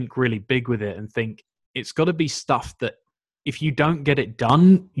try and think really big with it and think it's got to be stuff that if you don't get it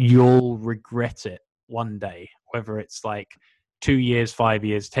done, you'll regret it one day, whether it's like 2 years, 5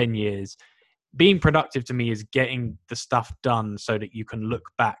 years, 10 years. Being productive to me is getting the stuff done so that you can look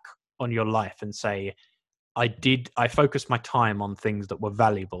back on your life and say, I focused my time on things that were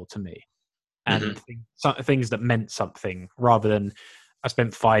valuable to me and things that meant something, rather than I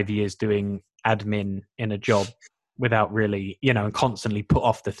spent 5 years doing admin in a job without really, and constantly put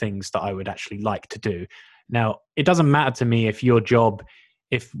off the things that I would actually like to do. Now, it doesn't matter to me if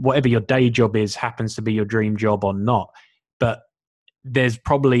whatever your day job is happens to be your dream job or not, but there's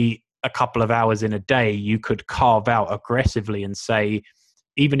probably a couple of hours in a day you could carve out aggressively and say,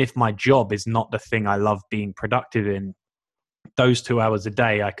 even if my job is not the thing I love being productive in, those 2 hours a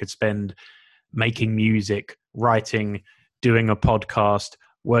day I could spend making music, writing, doing a podcast,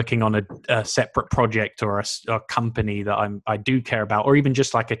 working on a separate project or a company that I do care about, or even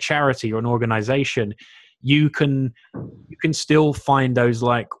just like a charity or an organization. You can still find those,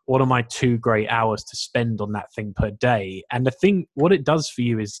 like, what are my 2 great hours to spend on that thing per day? And the thing, what it does for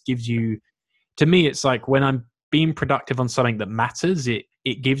you is gives you, to me, it's like when I'm being productive on something that matters, it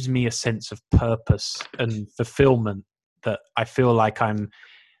gives me a sense of purpose and fulfillment, that I feel like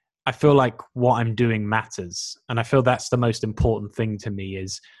what I'm doing matters. And I feel that's the most important thing to me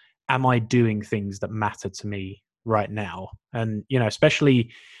is, am I doing things that matter to me right now? And,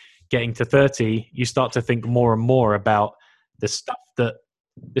 especially getting to 30, you start to think more and more about the stuff that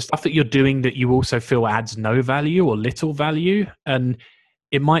you're doing that you also feel adds no value or little value. And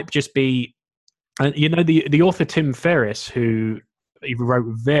it might just be, the author Tim Ferriss, who he wrote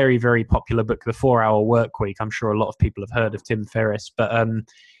a very, very popular book, The 4-Hour Workweek. I'm sure a lot of people have heard of Tim Ferriss, but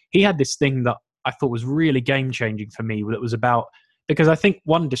he had this thing that I thought was really game-changing for me. That was about, because I think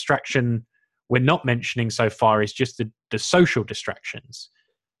one distraction we're not mentioning so far is just the social distractions.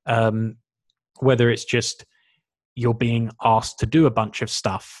 Whether it's just you're being asked to do a bunch of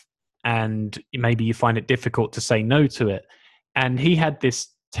stuff and maybe you find it difficult to say no to it. And he had this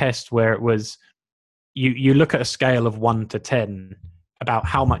test where it was, you look at a scale of 1 to 10 about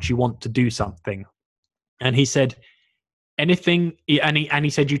how much you want to do something. And he said anything, and he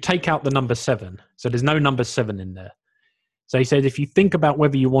said you take out the number 7. So there's no number 7 in there. So he said if you think about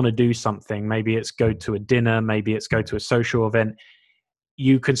whether you want to do something, maybe it's go to a dinner, maybe it's go to a social event,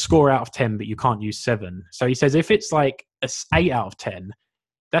 you can score out of 10, but you can't use 7. So he says if it's like a 8 out of 10,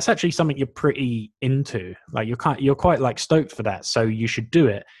 that's actually something you're pretty into. Like you're quite like stoked for that, so you should do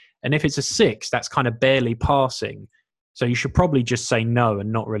it. And if it's a 6, that's kind of barely passing. So you should probably just say no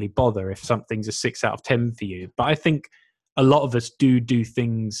and not really bother if something's a 6 out of 10 for you. But I think a lot of us do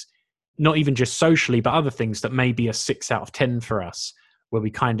things, not even just socially, but other things that may be a 6 out of 10 for us, where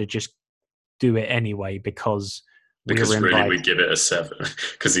we kind of just do it anyway because really we give it a 7,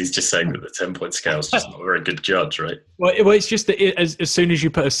 because he's just saying that the 10-point scale is just not a very good judge, right? Well, it's just that as soon as you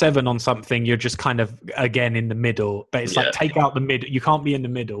put a 7 on something, you're just kind of again in the middle. But it's like take out the middle. You can't be in the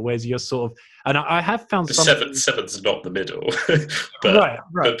middle. Whereas you're sort of, and I have found seven's not the middle, but right.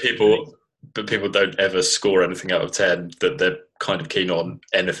 But people don't ever score anything out of 10 that they're kind of keen on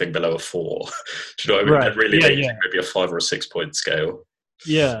anything below a 4. Do you know what I mean? Right. Really maybe a 5 or a 6-point scale.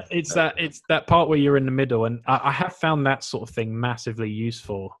 Yeah, it's that part where you're in the middle, and I have found that sort of thing massively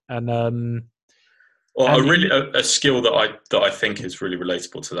useful. And a skill that I think is really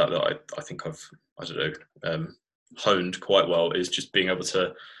relatable to that I think I've honed quite well is just being able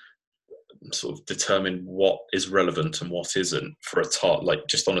to sort of determine what is relevant and what isn't for a task, like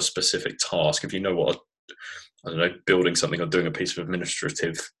just on a specific task. If you know what, building something or doing a piece of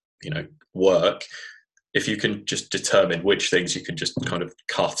administrative, work, if you can just determine which things you can just kind of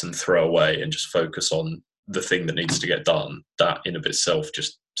cut and throw away and just focus on the thing that needs to get done, that in of itself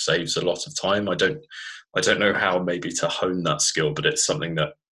just saves a lot of time. I don't know how maybe to hone that skill, but it's something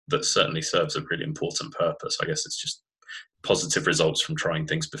that certainly serves a really important purpose. I guess it's just positive results from trying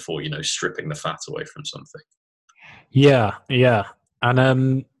things before, stripping the fat away from something. Yeah.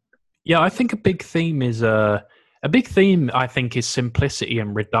 And Yeah, I think a big theme. I think is simplicity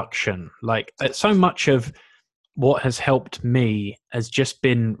and reduction. Like so much of what has helped me has just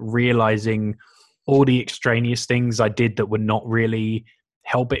been realizing all the extraneous things I did that were not really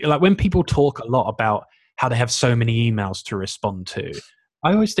helping. Like when people talk a lot about how they have so many emails to respond to,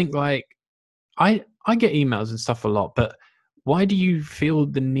 I always think like I get emails and stuff a lot, but why do you feel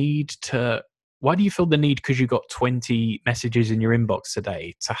the need to? Why do you feel the need because you got 20 messages in your inbox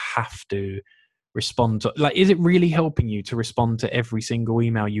today to have to respond to? Like, is it really helping you to respond to every single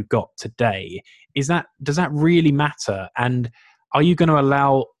email you got today? Does that really matter? And are you going to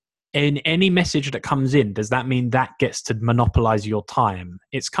allow in any message that comes in? Does that mean that gets to monopolize your time?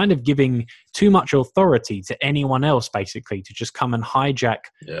 It's kind of giving too much authority to anyone else, basically, to just come and hijack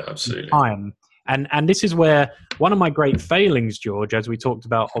Yeah, absolutely. time. And this is where one of my great failings, George, as we talked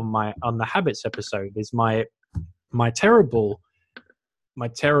about on the habits episode, is my terrible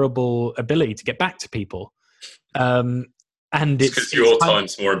ability to get back to people. And It's because your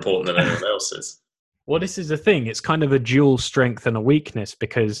time's more important than anyone else's. Well, this is the thing. It's kind of a dual strength and a weakness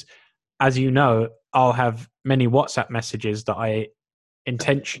because, as you know, I'll have many WhatsApp messages that I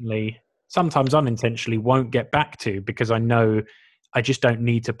intentionally, sometimes unintentionally, won't get back to because I know I just don't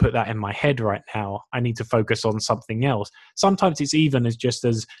need to put that in my head right now. I need to focus on something else. Sometimes it's even as just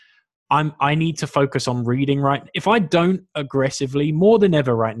as I need to focus on reading right. If I don't aggressively, more than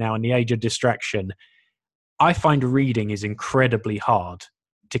ever right now in the age of distraction, I find reading is incredibly hard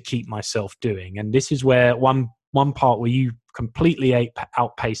to keep myself doing. And this is where one part where you completely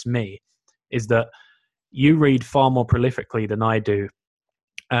outpace me is that you read far more prolifically than I do.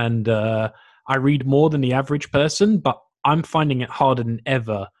 And I read more than the average person, but I'm finding it harder than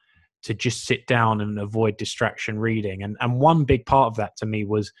ever to just sit down and avoid distraction reading. And one big part of that to me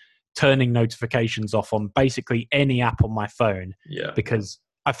was turning notifications off on basically any app on my phone. Yeah. Because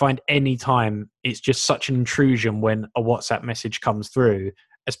I find any time it's just such an intrusion when a WhatsApp message comes through,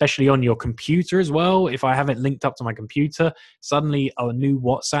 especially on your computer as well. If I haven't linked up to my computer, suddenly a new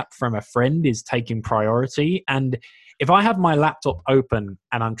WhatsApp from a friend is taking priority. And if I have my laptop open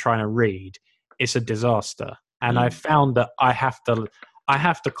and I'm trying to read, it's a disaster. And I found that I have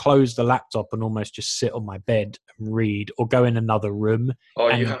to close the laptop and almost just sit on my bed and read or go in another room. Oh,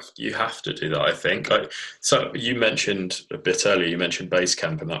 And you have to do that, I think. So you mentioned a bit earlier, you mentioned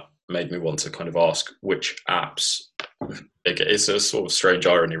Basecamp, and that made me want to kind of ask which apps. It's a sort of strange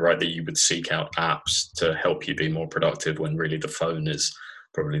irony, right, that you would seek out apps to help you be more productive when really the phone is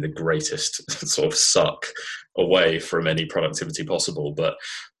probably the greatest sort of suck away from any productivity possible. But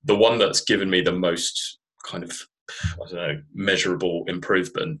the one that's given me the most kind of, I don't know, measurable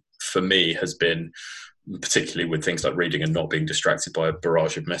improvement for me has been, particularly with things like reading and not being distracted by a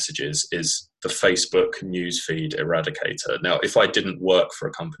barrage of messages, is the Facebook newsfeed eradicator. Now, if I didn't work for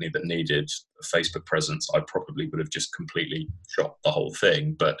a company that needed a Facebook presence, I probably would have just completely shot the whole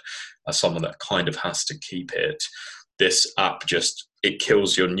thing. But as someone that kind of has to keep it, this app just, it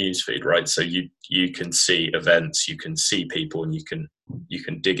kills your newsfeed, right? So you can see events, you can see people, and you can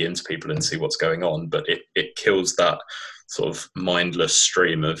dig into people and see what's going on, but it kills that sort of mindless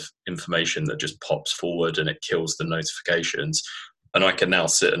stream of information that just pops forward, and it kills the notifications. And I can now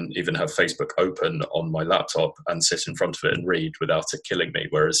sit and even have Facebook open on my laptop and sit in front of it and read without it killing me.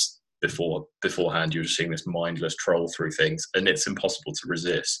 Whereas beforehand, you were seeing this mindless troll through things, and it's impossible to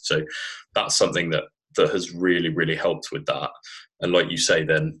resist. So that's something that has really, really helped with that. And like you say,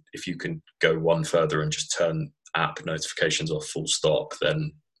 then if you can go one further and just turn app notifications off full stop,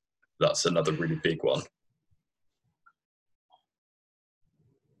 then that's another really big one.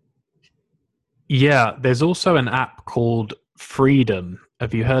 yeah, there's also an app called Freedom.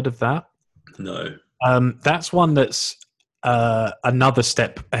 Have you heard of that? No. That's one that's another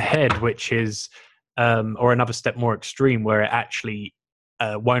step ahead, which is, or another step more extreme, where it actually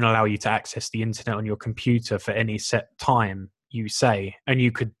won't allow you to access the internet on your computer for any set time you say. And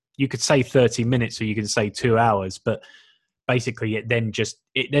you could say 30 minutes, or you can say 2 hours, but basically it then just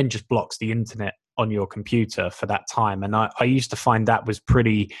blocks the internet on your computer for that time. And I used to find that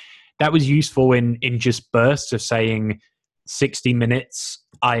was useful in just bursts of saying 60 minutes.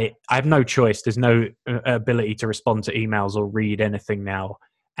 I have no choice. There's no ability to respond to emails or read anything now.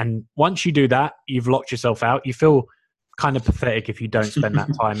 And once you do that, you've locked yourself out. You feel kind of pathetic if you don't spend that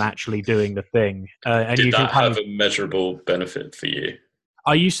time actually doing the thing. And Did you that can have a measurable benefit for you?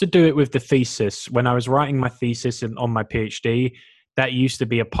 I used to do it with the thesis. When I was writing my thesis on my PhD, that used to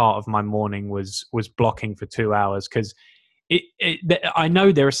be a part of my morning was blocking for 2 hours, because I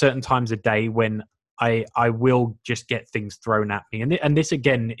know there are certain times a day when I will just get things thrown at me. And this,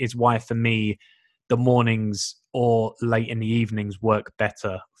 again, is why for me, the mornings or late in the evenings work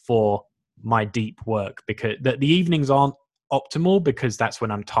better for my deep work, because the evenings aren't optimal because that's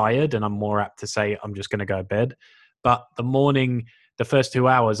when I'm tired and I'm more apt to say I'm just going to go to bed. But the morning, the first 2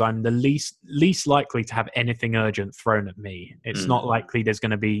 hours, I'm the least likely to have anything urgent thrown at me. It's not likely there's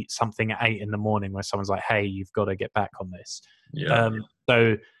going to be something at 8 in the morning where someone's like, hey, you've got to get back on this.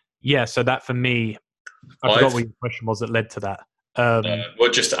 So that for me, I forgot what your question was that led to that.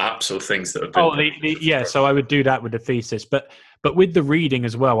 Well, just apps or things that have been. So I would do that with the thesis, but with the reading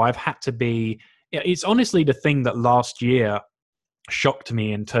as well, I've had to be. It's honestly the thing that last year shocked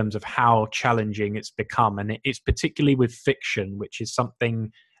me in terms of how challenging it's become, and it's particularly with fiction, which is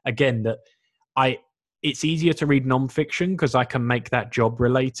something again that it's easier to read nonfiction because I can make that job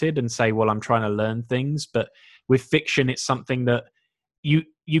related and say, well, I'm trying to learn things, but with fiction, it's something that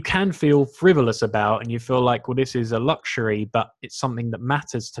you can feel frivolous about, and you feel like, well, this is a luxury, but it's something that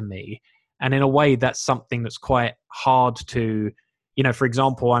matters to me. And in a way, that's something that's quite hard to, for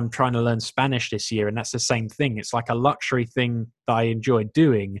example, I'm trying to learn Spanish this year, and that's the same thing. It's like a luxury thing that I enjoy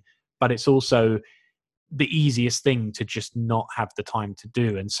doing, but it's also the easiest thing to just not have the time to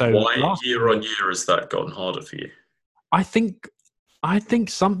do. And so why year on year has that gotten harder for you? I think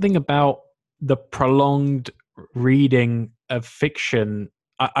something about the prolonged reading of fiction,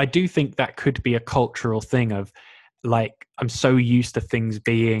 I do think that could be a cultural thing of, like, I'm so used to things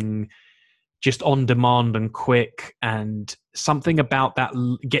being just on demand and quick, and something about that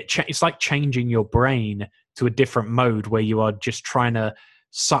it's like changing your brain to a different mode where you are just trying to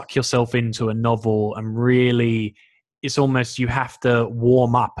suck yourself into a novel, and really it's almost you have to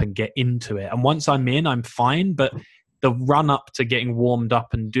warm up and get into it. And once I'm in, I'm fine, but the run up to getting warmed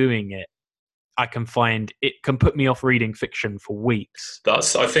up and doing it, I can find it can put me off reading fiction for weeks.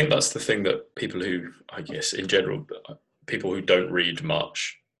 I think that's the thing that people who, I guess in general, people who don't read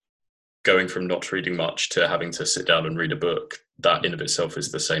much, going from not reading much to having to sit down and read a book, that in of itself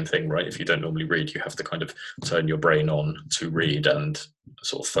is the same thing, right? If you don't normally read, you have to kind of turn your brain on to read and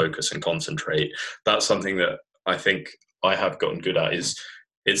sort of focus and concentrate. That's something that I think I have gotten good at.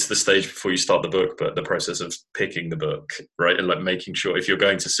 It's the stage before you start the book, but the process of picking the book, right? And like making sure if you're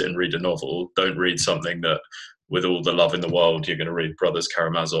going to sit and read a novel, don't read something that with all the love in the world, you're going to read Brothers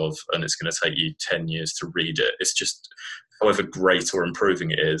Karamazov and it's going to take you 10 years to read it. It's just, however great or improving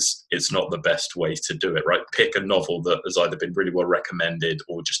it is, it's not the best way to do it, right? Pick a novel that has either been really well recommended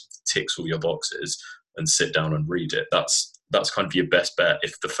or just ticks all your boxes and sit down and read it. That's kind of your best bet.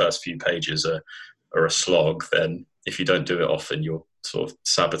 If the first few pages are a slog, then if you don't do it often, you're sort of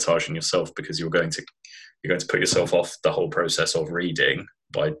sabotaging yourself because you're going to put yourself off the whole process of reading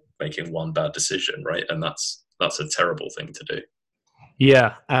by making one bad decision, right? And that's a terrible thing to do.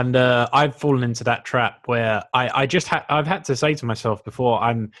 Yeah, and I've fallen into that trap where I've had to say to myself before,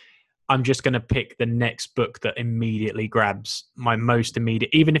 I'm just going to pick the next book that immediately grabs my most immediate,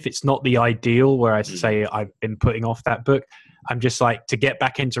 even if it's not the ideal where I say I've been putting off that book. I'm just like, to get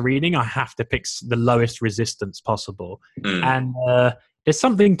back into reading, I have to pick the lowest resistance possible. And there's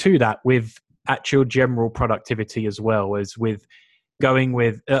something to that with actual general productivity as well, as with going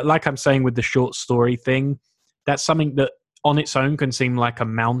with, like I'm saying with the short story thing, that's something that on its own can seem like a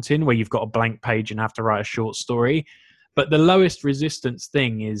mountain where you've got a blank page and have to write a short story. But the lowest resistance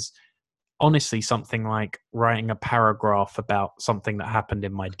thing is honestly something like writing a paragraph about something that happened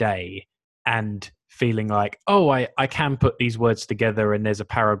in my day and feeling like, oh, I can put these words together and there's a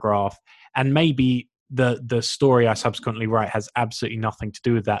paragraph, and maybe the story I subsequently write has absolutely nothing to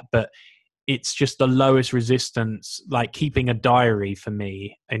do with that, but it's just the lowest resistance, like keeping a diary for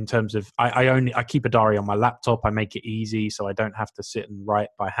me in terms of I keep a diary on my laptop. I make it easy so I don't have to sit and write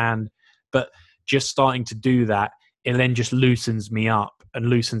by hand, but just starting to do that, it then just loosens me up and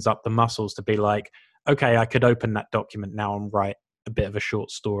loosens up the muscles to be like, okay, I could open that document now and write a bit of a short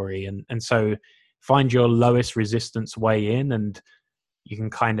story. And so find your lowest resistance way in and you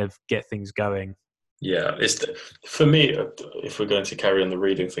can kind of get things going. Yeah, for me, if we're going to carry on the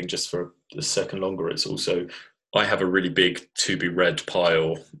reading thing just for a second longer, it's also, I have a really big to be read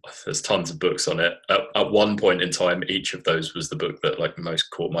pile. There's tons of books on it. At one point in time, each of those was the book that like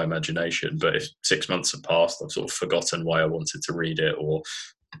most caught my imagination. But if 6 months have passed, I've sort of forgotten why I wanted to read it, or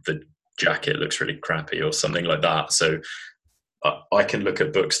the jacket looks really crappy or something like that. So I can look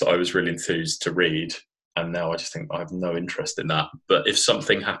at books that I was really enthused to read, and now I just think I have no interest in that. But if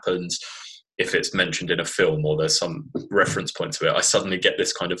something happens, if it's mentioned in a film or there's some reference point to it, I suddenly get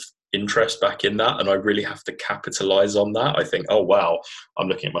this kind of interest back in that, and I really have to capitalize on that. I think, oh wow, I'm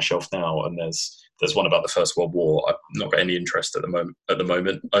looking at my shelf now and there's one about the First World War. I've not got any interest at the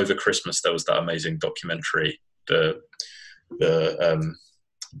moment. Over Christmas there was that amazing documentary, the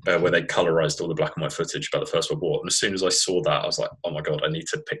where they colorized all the black and white footage about the First World War. And as soon as I saw that, I was like, oh my God, I need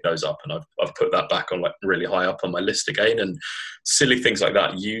to pick those up. And I've put that back on, like, really high up on my list again. And silly things like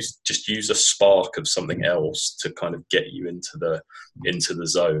that, use a spark of something else to kind of get you into the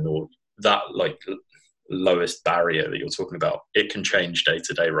zone, or that, like, lowest barrier that you're talking about. It can change day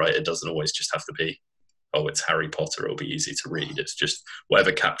to day, right? It doesn't always just have to be, oh, it's Harry Potter, it'll be easy to read. It's just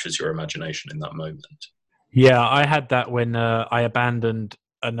whatever captures your imagination in that moment. Yeah, I had that when I abandoned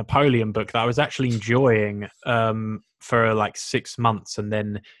a Napoleon book that I was actually enjoying for like 6 months, and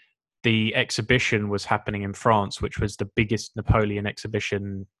then the exhibition was happening in France, which was the biggest Napoleon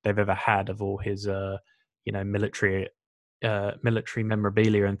exhibition they've ever had of all his military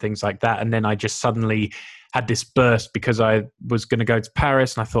memorabilia and things like that. And then I just suddenly had this burst, because I was going to go to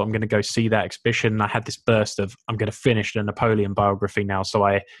Paris and I thought, I'm going to go see that exhibition. And I had this burst of, I'm going to finish the Napoleon biography now, so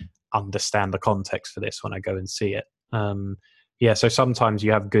I understand the context for this when I go and see it. So sometimes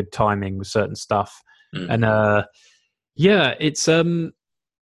you have good timing with certain stuff. And it's I'm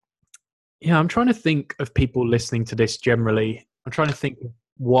trying to think of people listening to this generally. I'm trying to think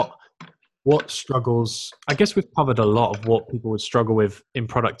what struggles. I guess we've covered a lot of what people would struggle with in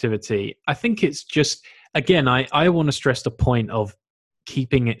productivity. I think it's just, again, I want to stress the point of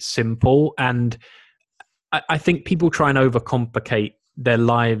keeping it simple. And I think people try and overcomplicate their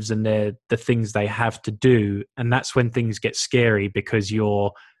lives and the things they have to do. And that's when things get scary, because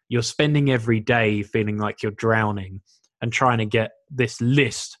you're spending every day feeling like you're drowning and trying to get this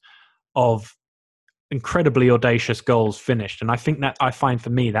list of incredibly audacious goals finished. And I think that, I find for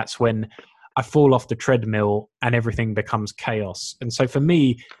me, that's when I fall off the treadmill and everything becomes chaos. And so for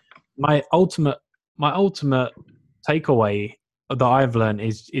me, my ultimate takeaway that I've learned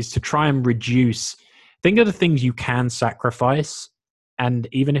is to try and reduce. Think of the things you can sacrifice, and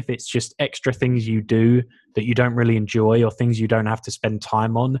even if it's just extra things you do that you don't really enjoy, or things you don't have to spend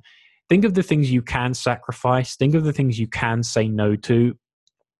time on, think of the things you can sacrifice. Think of the things you can say no to,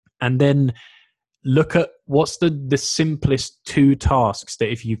 and then look at what's the simplest 2 tasks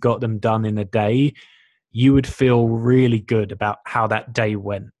that, if you got them done in a day, you would feel really good about how that day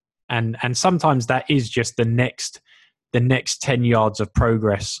went. And sometimes that is just the next 10 yards of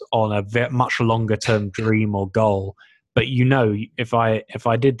progress on a much longer term dream or goal. But if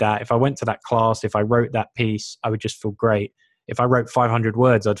I did that, if I went to that class, if I wrote that piece, I would just feel great. If I wrote 500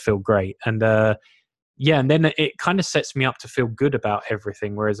 words, I'd feel great. And and then it kind of sets me up to feel good about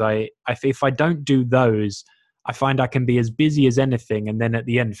everything. Whereas if I don't do those, I find I can be as busy as anything, and then at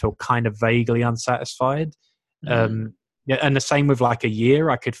the end feel kind of vaguely unsatisfied. And the same with like a year.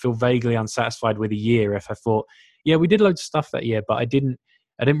 I could feel vaguely unsatisfied with a year if I thought, yeah, we did loads of stuff that year, but I didn't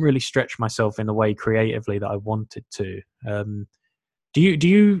really stretch myself in the way creatively that I wanted to. Do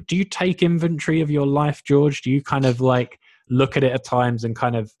you take inventory of your life, George? Do you kind of like look at it at times and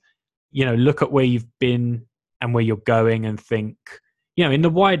kind of, look at where you've been and where you're going and think, in the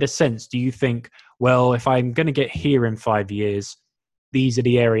wider sense, do you think, well, if I'm going to get here in 5 years, these are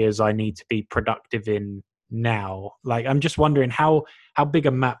the areas I need to be productive in now? Like, I'm just wondering how big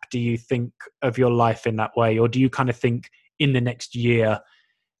a map do you think of your life in that way? Or do you kind of think, in the next year,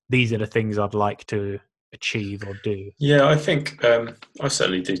 these are the things I'd like to achieve or do? Yeah, I think I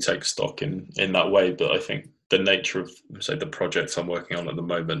certainly do take stock in that way, but I think the nature of, say, the project I'm working on at the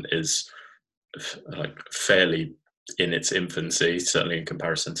moment is like fairly in its infancy, certainly in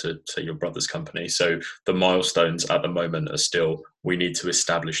comparison to, say, your brother's company. So the milestones at the moment are still, we need to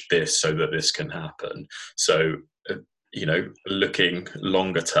establish this so that this can happen. So looking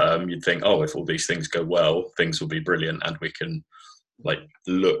longer term, you'd think, oh, if all these things go well, things will be brilliant, and we can like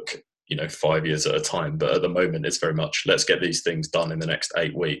look 5 years at a time. But at the moment, it's very much, let's get these things done in the next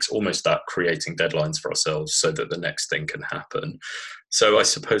 8 weeks, almost that creating deadlines for ourselves so that the next thing can happen. So I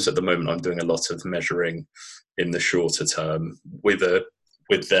suppose at the moment I'm doing a lot of measuring in the shorter term with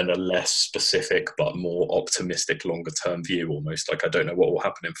then a less specific but more optimistic longer term view, almost like I don't know what will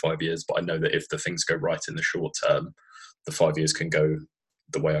happen in 5 years, but I know that if the things go right in the short term, the 5 years can go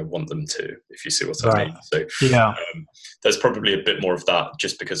the way I want them to, if you see what I mean. So yeah, there's probably a bit more of that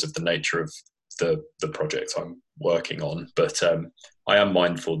just because of the nature of the project I'm working on. But I am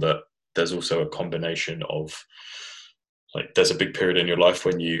mindful that there's also a combination of, like, there's a big period in your life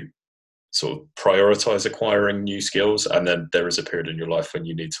when you sort of prioritize acquiring new skills, and then there is a period in your life when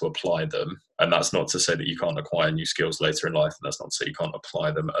you need to apply them. And that's not to say that you can't acquire new skills later in life, and that's not to say you can't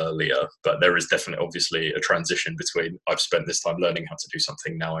apply them earlier, but there is definitely obviously a transition between, I've spent this time learning how to do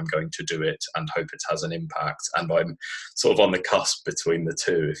something, now I'm going to do it and hope it has an impact, and I'm sort of on the cusp between the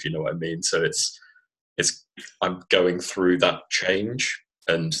two, if you know what I mean. So it's I'm going through that change,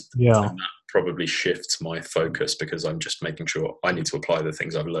 and that probably shifts my focus, because I'm just making sure I need to apply the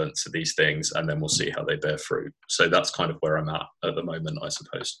things I've learned to these things, and then we'll see how they bear fruit. So that's kind of where I'm at the moment, I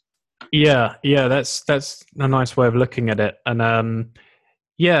suppose. Yeah, that's a nice way of looking at it. And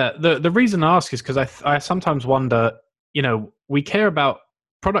yeah, the reason I ask is because I sometimes wonder, we care about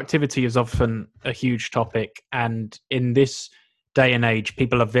productivity is often a huge topic, and in this day and age,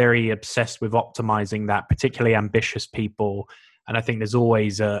 people are very obsessed with optimizing that, particularly ambitious people. And I think there's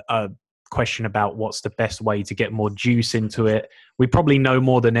always a question about what's the best way to get more juice into it. We probably know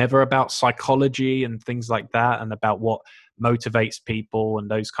more than ever about psychology and things like that, and about what motivates people and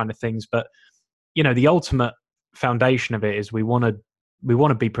those kind of things. But the ultimate foundation of it is we want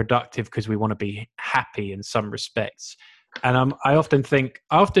to be productive because we want to be happy in some respects. And I often think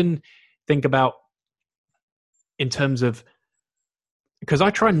about in terms of, because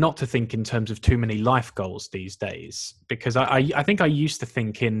I try not to think in terms of too many life goals these days, because I think I used to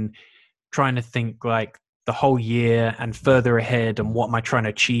think in trying to think like the whole year and further ahead and what am I trying to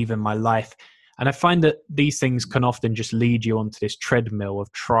achieve in my life. And I find that these things can often just lead you onto this treadmill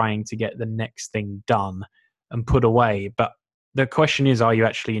of trying to get the next thing done and put away. But the question is, are you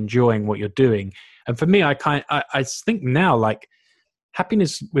actually enjoying what you're doing? And for me, I think now, like,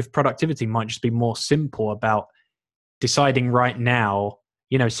 happiness with productivity might just be more simple about deciding right now,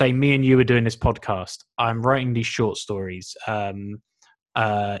 say me and you are doing this podcast. I'm writing these short stories. I'm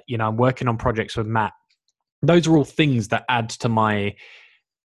working on projects with Matt. Those are all things that add to my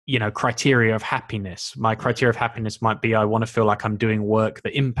criteria of happiness. My criteria of happiness might be, I want to feel like I'm doing work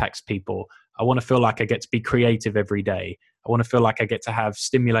that impacts people. I want to feel like I get to be creative every day. I want to feel like I get to have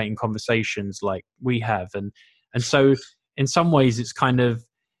stimulating conversations like we have. And so in some ways it's kind of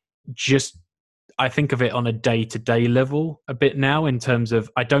just, I think of it on a day-to-day level a bit now, in terms of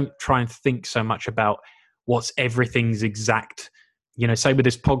I don't try and think so much about what's everything's exact, say with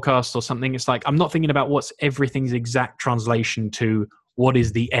this podcast or something. It's like, I'm not thinking about what's everything's exact translation to what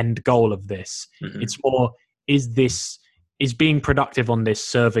is the end goal of this. Mm-hmm. It's more, is being productive on this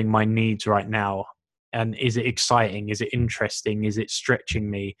serving my needs right now? And is it exciting? Is it interesting? Is it stretching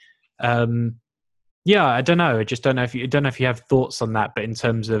me? Yeah, I don't know. I just don't know if you have thoughts on that, but in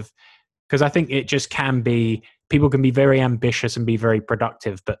terms of, because I think it just can be, people can be very ambitious and be very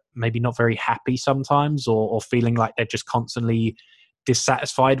productive, but maybe not very happy sometimes, or feeling like they're just constantly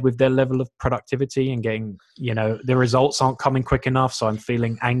dissatisfied with their level of productivity and getting, the results aren't coming quick enough. So I'm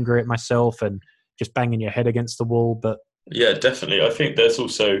feeling angry at myself and just banging your head against the wall. But yeah, definitely. I think there's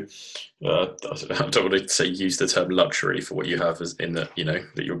also, I don't want to say use the term luxury for what you have, as in that,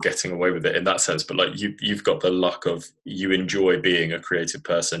 that you're getting away with it in that sense, but like you've got the luck of, you enjoy being a creative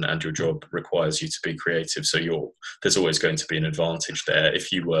person and your job requires you to be creative. So there's always going to be an advantage there.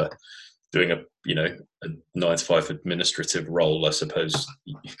 If you were doing a 9-to-5 administrative role, I suppose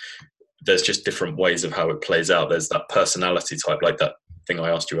there's just different ways of how it plays out. There's that personality type, like that thing I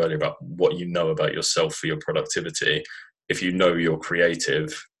asked you earlier about what you know about yourself for your productivity. If you know you're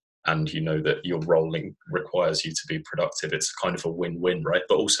creative and you know that your role requires you to be productive, it's kind of a win-win, right?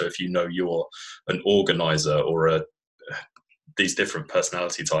 But also if you know you're an organizer or these different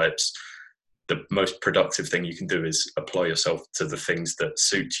personality types, the most productive thing you can do is apply yourself to the things that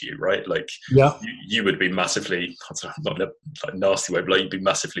suit you, right? Like, yeah, you would be massively, not in a nasty way, but like, you'd be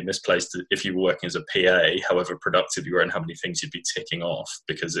massively misplaced if you were working as a PA, however productive you were and how many things you'd be ticking off,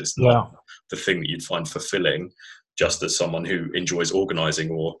 because it's not the thing that you'd find fulfilling, just as someone who enjoys organizing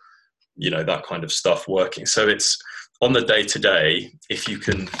or, that kind of stuff working. So it's on the day-to-day, if you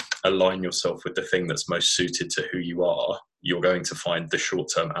can align yourself with the thing that's most suited to who you are, you're going to find the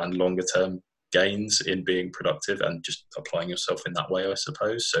short-term and longer-term gains in being productive and just applying yourself in that way, I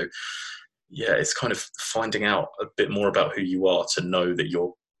suppose. So yeah, it's kind of finding out a bit more about who you are to know that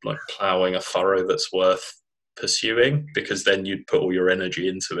you're like plowing a furrow that's worth pursuing, because then you'd put all your energy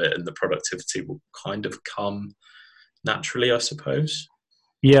into it and the productivity will kind of come naturally, I suppose.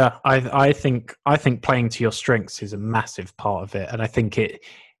 Yeah, I think playing to your strengths is a massive part of it, and I think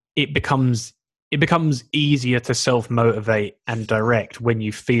it becomes easier to self-motivate and direct when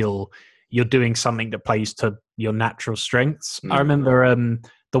you feel you're doing something that plays to your natural strengths. I remember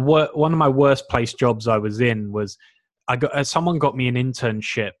one of my worst placed jobs I was in was someone got me an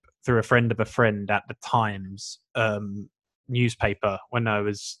internship through a friend of a friend at the Times newspaper when I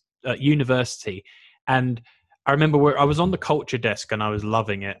was at university, and I remember where I was on the culture desk and I was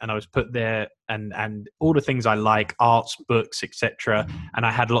loving it, and I was put there and all the things I like, arts, books, etc. And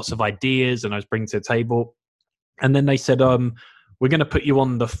I had lots of ideas and I was bringing to the table. And then they said, we're going to put you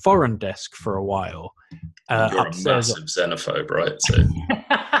on the foreign desk for a while. You're upstairs. A massive xenophobe, right? So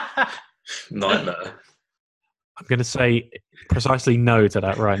nightmare. I'm going to say precisely no to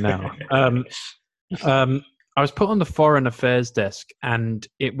that right now. I was put on the foreign affairs desk, and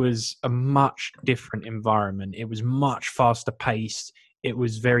it was a much different environment. It was much faster paced. It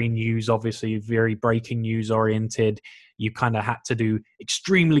was very news, obviously, very breaking news oriented. You kind of had to do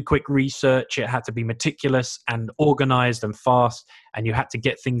extremely quick research. It had to be meticulous and organized and fast, and you had to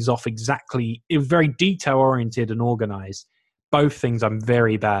get things off exactly. It was very detail oriented and organized. Both things I'm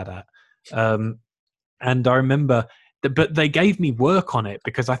very bad at. And I remember, but they gave me work on it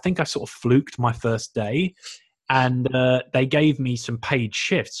because I think I sort of fluked my first day, and they gave me some paid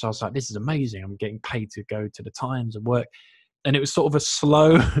shifts. So I was like, this is amazing. I'm getting paid to go to the Times and work. And it was sort of a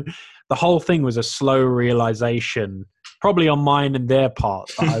slow, the whole thing was a slow realization, probably on mine and their part,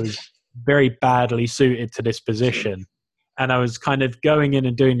 that I was very badly suited to this position. And I was kind of going in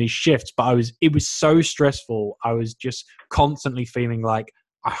and doing these shifts, but it was so stressful. I was just constantly feeling like,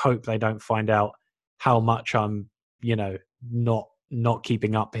 I hope they don't find out how much I'm, not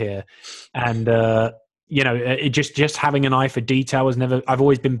keeping up here. And, it just having an eye for detail I've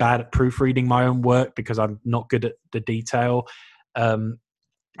always been bad at proofreading my own work because I'm not good at the detail. And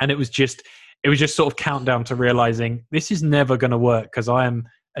it was just sort of countdown to realizing this is never going to work because I am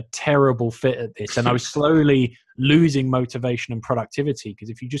a terrible fit at this. And I was slowly losing motivation and productivity, because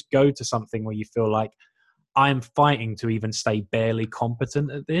if you just go to something where you feel like I'm fighting to even stay barely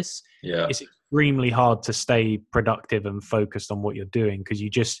competent at this, it's extremely hard to stay productive and focused on what you're doing, because you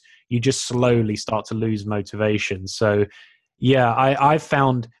just slowly start to lose motivation. So I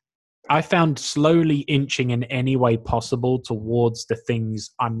found slowly inching in any way possible towards the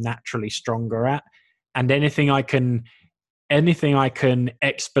things I'm naturally stronger at, and anything I can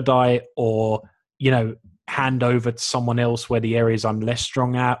expedite or hand over to someone else where the areas I'm less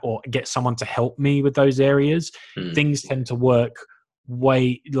strong at, or get someone to help me with those areas. Things tend to work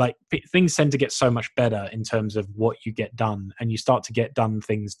things tend to get so much better in terms of what you get done, and you start to get done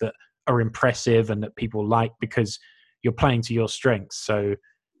things that are impressive and that people like because you're playing to your strengths. So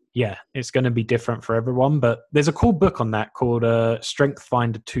it's going to be different for everyone, but there's a cool book on that called Strength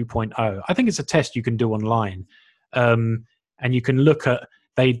Finder 2.0. I think it's a test you can do online, and you can look at,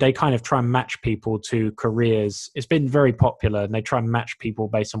 they kind of try and match people to careers. It's been very popular, and they try and match people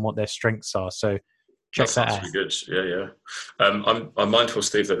based on what their strengths are. So check that out. Really good. I'm mindful,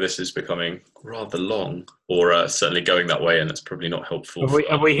 Steve, that this is becoming rather long, or certainly going that way, and it's probably not helpful.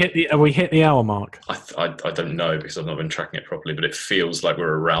 Have we hit the hour mark? I don't know, because I've not been tracking it properly, but it feels like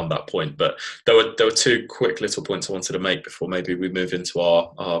we're around that point. But there were two quick little points I wanted to make before maybe we move into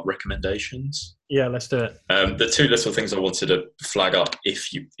our recommendations. Yeah, let's do it. The two little things I wanted to flag up,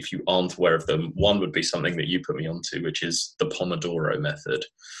 if you aren't aware of them, one would be something that you put me onto, which is the Pomodoro method,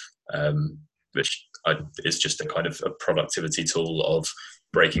 which is just a kind of a productivity tool of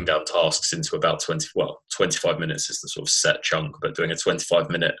breaking down tasks into about 25 minutes is the sort of set chunk, but doing a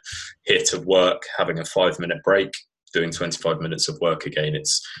 25-minute hit of work, having a 5-minute break, doing 25 minutes of work again.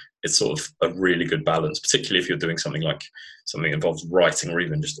 It's sort of a really good balance, particularly if you're doing something that involves writing, or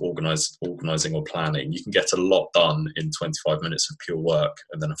even just organizing or planning. You can get a lot done in 25 minutes of pure work,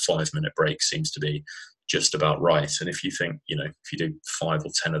 and then a 5-minute break seems to be just about right. And if you think, if you do 5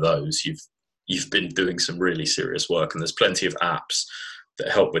 or 10 of those, you've been doing some really serious work. And there's plenty of apps that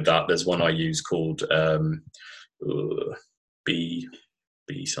help with that. There's one I use called B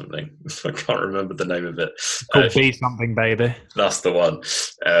something. I can't remember the name of it. Called B something, baby. That's the one.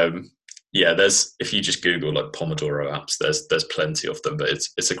 There's, if you just Google like Pomodoro apps, there's plenty of them. But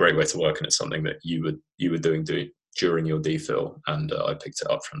it's a great way to work, and it's something that you were doing during your DPhil, and I picked it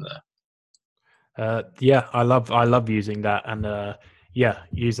up from there. I love using that, and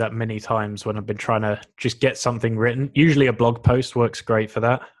use that many times when I've been trying to just get something written. Usually a blog post works great for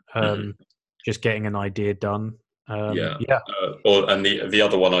that. Just getting an idea done. And the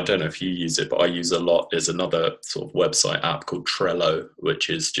other one, I don't know if you use it, but I use a lot, is another sort of website app called Trello, which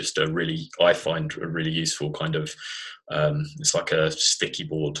is just I find a really useful kind of, it's like a sticky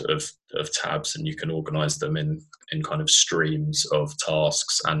board of tabs, and you can organize them in kind of streams of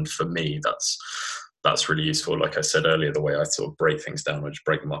tasks. And for me, that's really useful. Like I said earlier, the way I sort of break things down, I just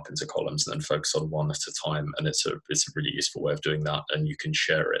break them up into columns and then focus on one at a time. And it's a really useful way of doing that. And you can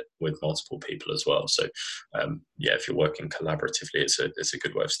share it with multiple people as well. So if you're working collaboratively, it's a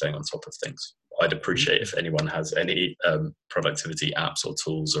good way of staying on top of things. I'd appreciate if anyone has any productivity apps or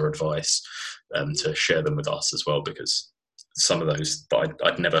tools or advice to share them with us as well, because some of those that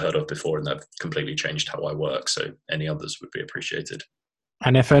I'd never heard of before, and they've completely changed how I work. So any others would be appreciated.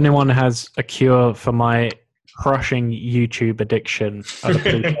 And if anyone has a cure for my crushing YouTube addiction, I'd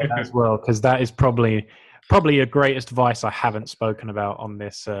appreciate that as well, because that is probably your greatest vice I haven't spoken about on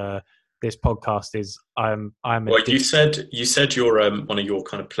this this podcast is I'm Well, addicted. you said your one of your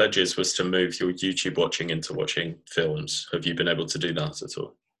kind of pledges was to move your YouTube watching into watching films. Have you been able to do that at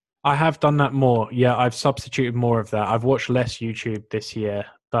all? I have done that more. Yeah, I've substituted more of that. I've watched less YouTube this year,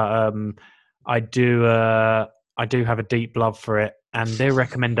 but I do have a deep love for it, and their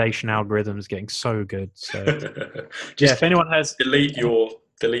recommendation algorithm is getting so good. So yeah, Just if anyone has delete your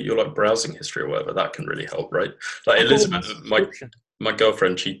like browsing history or whatever. That can really help, right? Like I've got all my Elizabeth, subscription. my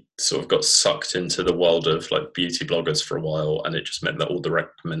girlfriend, she sort of got sucked into the world of like beauty bloggers for a while, and it just meant that all the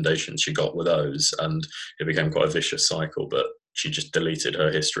recommendations she got were those, and it became quite a vicious cycle. But she just deleted her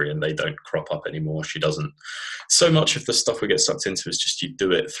history, and they don't crop up anymore. She doesn't. So much of the stuff we get sucked into is just you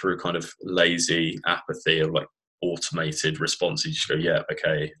do it through kind of lazy apathy or like automated responses. You just go, yeah,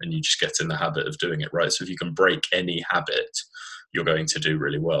 okay, and you just get in the habit of doing it, right? So if you can break any habit, you're going to do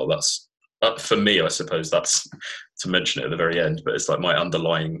really well. That's for me, I suppose that's to mention it at the very end, but it's like my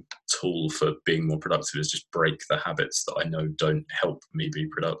underlying tool for being more productive is just break the habits that I know don't help me be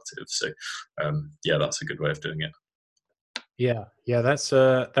productive. So, yeah, that's a good way of doing it. Yeah, that's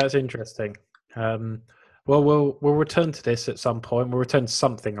interesting. Well, we'll return to this at some point. We'll return to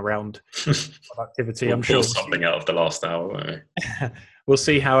something around productivity. We'll I'm pull sure something out of the last hour, won't we? we'll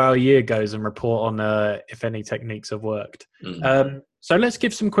see how our year goes and report on if any techniques have worked. So let's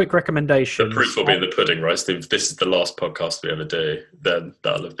give some quick The recommendations. proof will be in the pudding, right? So if this is the last podcast we ever do, then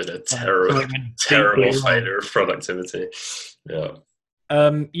that'll have been a terrible failure of productivity.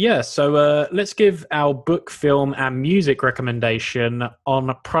 Yeah. So let's give our book, film, and music recommendation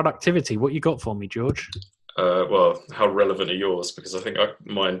on productivity. What you got for me, George? Well, how relevant are yours? Because I think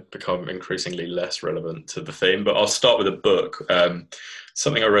mine become increasingly less relevant to the theme. But I'll start with a book.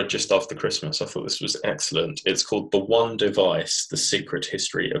 Something I read just after Christmas. I thought this was excellent. It's called The One Device: The Secret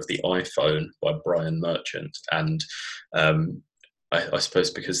History of the iPhone by Brian Merchant. And I suppose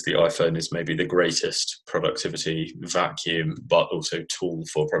because the iPhone is maybe the greatest productivity vacuum, but also tool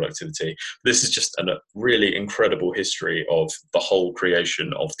for productivity. This is just a really incredible history of the whole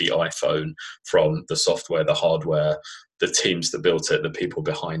creation of the iPhone, from the software, the hardware, the teams that built it, the people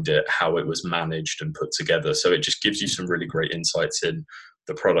behind it, how it was managed and put together. So it just gives you some really great insights in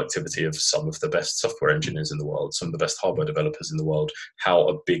the productivity of some of the best software engineers in the world, some of the best hardware developers in the world, how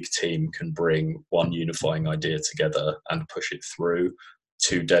a big team can bring one unifying idea together and push it through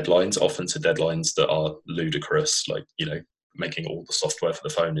to deadlines, often to deadlines that are ludicrous, like, making all the software for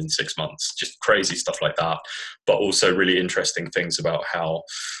the phone in 6 months, just crazy stuff like that. But also really interesting things about how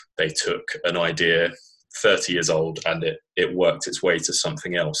they took an idea 30 years old and it worked its way to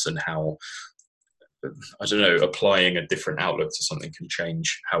something else, and how, I don't know, applying a different outlook to something can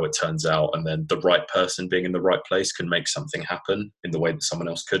change how it turns out, and then the right person being in the right place can make something happen in the way that someone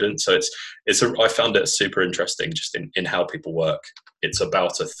else couldn't. So I found it super interesting just in how people work. It's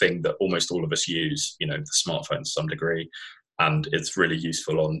about a thing that almost all of us use, the smartphone to some degree, and it's really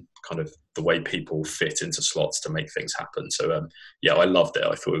useful on kind of the way people fit into slots to make things happen. So yeah, I loved it.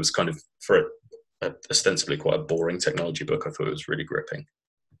 I thought it was kind of, for ostensibly quite a boring technology book, I thought it was really gripping.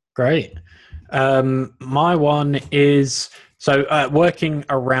 Great. My one is, working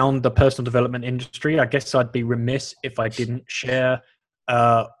around the personal development industry. I guess I'd be remiss if I didn't share,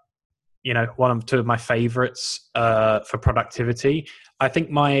 one of two of my favorites for productivity. I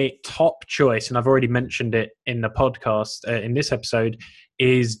think my top choice, and I've already mentioned it in the podcast in this episode,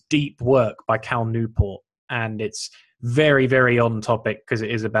 is Deep Work by Cal Newport. And it's very, very on topic because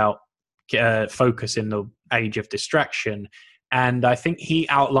it is about focus in the age of distraction. And I think he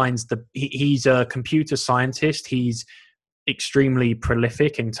outlines he's a computer scientist. He's extremely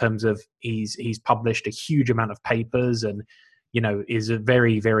prolific in terms of he's published a huge amount of papers, and is a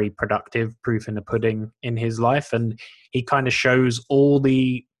very, very productive, proof in the pudding in his life. And he kind of shows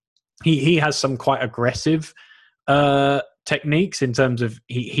he has some quite aggressive techniques in terms of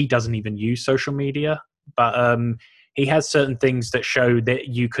he doesn't even use social media, but he has certain things that show that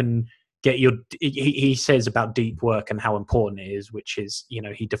you can get he says about deep work and how important it is, which is,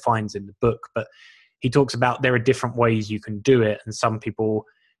 he defines in the book, but he talks about there are different ways you can do it. And some people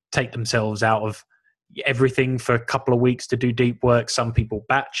take themselves out of everything for a couple of weeks to do deep work. Some people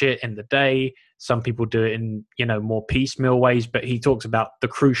batch it in the day. Some people do it in, more piecemeal ways, but he talks about the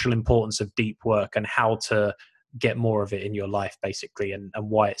crucial importance of deep work and how to get more of it in your life, basically, and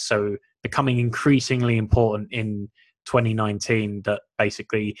why it's so becoming increasingly important in 2019, that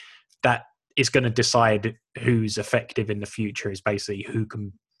basically that is going to decide who's effective in the future, is basically who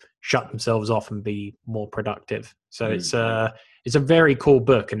can shut themselves off and be more productive. So it's a very cool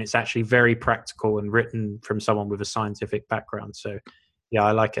book, and it's actually very practical and written from someone with a scientific background. So yeah,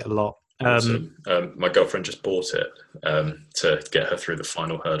 I like it a lot. Awesome. My girlfriend just bought it to get her through the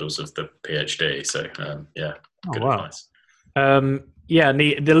final hurdles of the PhD. So yeah, good advice. Yeah, and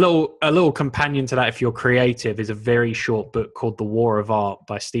a little companion to that, if you're creative, is a very short book called The War of Art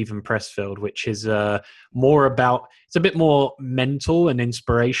by Stephen Pressfield, which is more about, it's a bit more mental and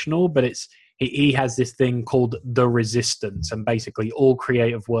inspirational, but he has this thing called the resistance, and basically all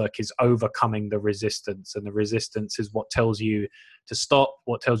creative work is overcoming the resistance, and the resistance is what tells you to stop,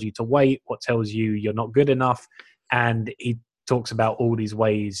 what tells you to wait, what tells you you're not good enough, and he talks about all these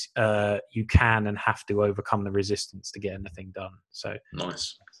ways you can and have to overcome the resistance to get anything done. So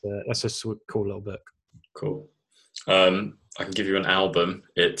nice. That's a cool little book. Cool. I can give you an album.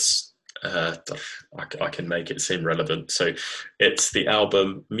 It's I can make it seem relevant. So it's the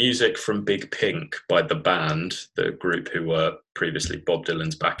album Music from Big Pink by The Band, the group who were previously Bob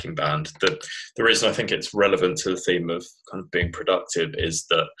Dylan's backing band. The reason I think it's relevant to the theme of kind of being productive is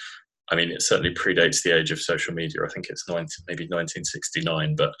that, I mean, it certainly predates the age of social media. I think it's maybe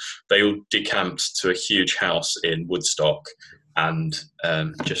 1969, but they all decamped to a huge house in Woodstock and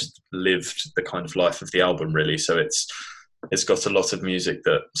just lived the kind of life of the album, really. So it's got a lot of music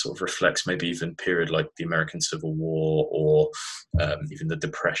that sort of reflects maybe even period like the American Civil War or even the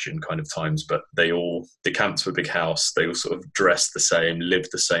Depression kind of times, but they all decamped to a big house. They all sort of dressed the same, lived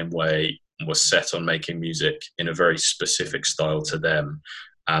the same way, and were set on making music in a very specific style to them.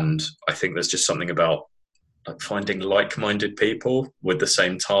 And I think there's just something about finding like-minded people with the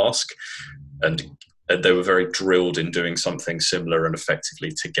same task, and they were very drilled in doing something similar and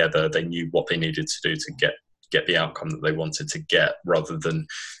effectively together. They knew what they needed to do to get the outcome that they wanted to get, rather than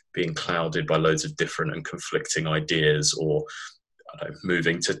being clouded by loads of different and conflicting ideas, or I don't know,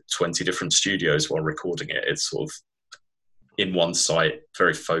 moving to 20 different studios while recording it. It's sort of in one site,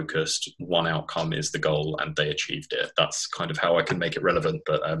 very focused, one outcome is the goal, and they achieved it. That's kind of how I can make it relevant.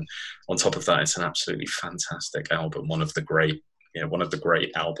 But on top of that, it's an absolutely fantastic album, one of the great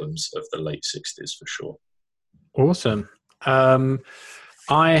albums of the late 60s for sure. Awesome.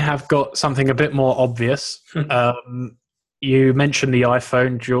 I have got something a bit more obvious. You mentioned the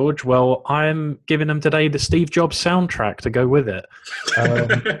iPhone, George. Well, I'm giving them today the Steve Jobs soundtrack to go with it.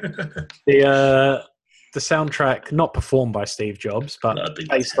 The soundtrack, not performed by Steve Jobs, but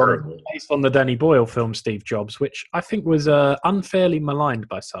based on the Danny Boyle film Steve Jobs, which I think was unfairly maligned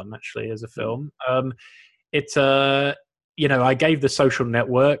by some, actually, as a film. I gave The Social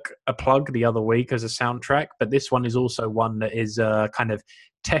Network a plug the other week as a soundtrack, but this one is also one that is kind of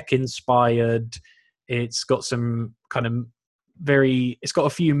tech-inspired. It's got some kind of it's got a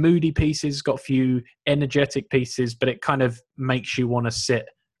few moody pieces, got a few energetic pieces, but it kind of makes you want to sit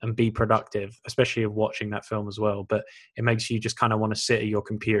and be productive, especially of watching that film as well. But it makes you just kind of want to sit at your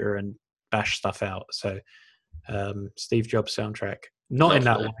computer and bash stuff out. So Steve Jobs soundtrack. Not in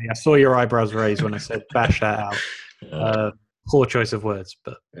that way. I saw your eyebrows raise when I said bash that out. Poor choice of words,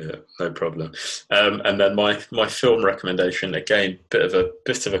 but yeah, no problem. And then my film recommendation, again, bit of a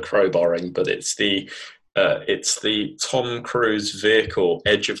crowbarring, but it's the Tom Cruise vehicle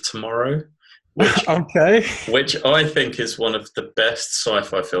Edge of Tomorrow, which I think is one of the best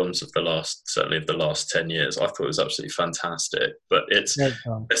sci-fi films of the last 10 years. I thought it was absolutely fantastic, but it's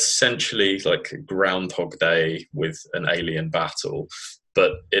essentially like Groundhog Day with an alien battle,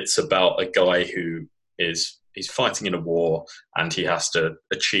 but it's about a guy who he's fighting in a war, and he has to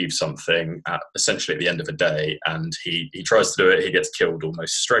achieve something essentially at the end of a day, and he tries to do it, he gets killed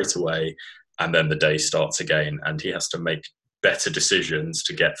almost straight away, and then the day starts again, and he has to make better decisions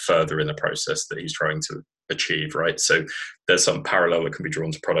to get further in the process that he's trying to achieve, right? So there's some parallel that can be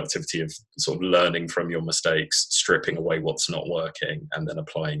drawn to productivity of sort of learning from your mistakes, stripping away what's not working, and then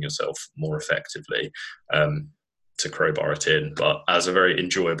applying yourself more effectively. To crowbar it in, but as a very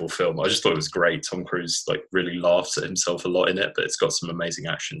enjoyable film, I just thought it was great. Tom Cruise really laughs at himself a lot in it, but it's got some amazing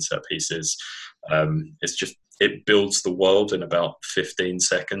action set pieces. It builds the world in about 15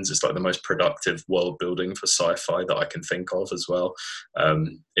 seconds. It's like the most productive world building for sci-fi that I can think of as well.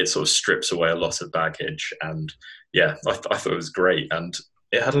 It sort of strips away a lot of baggage, and yeah, I thought it was great. And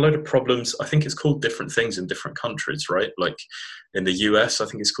it had a load of problems. I think it's called different things in different countries, right? Like in the US, I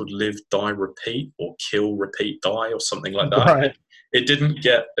think it's called Live, Die, Repeat, or Kill, Repeat, Die, or something like that. Right. It didn't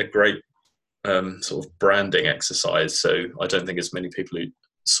get a great sort of branding exercise, so I don't think as many people who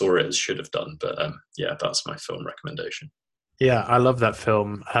saw it as should have done. But yeah, that's my film recommendation. Yeah, I love that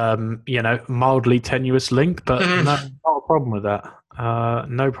film. Mildly tenuous link, but no, not a problem with that.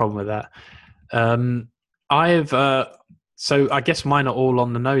 No problem with that. So I guess mine are all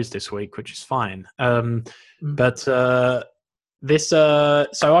on the nose this week, which is fine. But so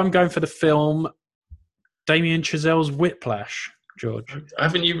I'm going for the film Damien Chazelle's Whiplash. George.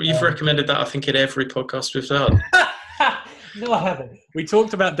 Haven't you? You've recommended that, I think, in every podcast we've done. No, I haven't. We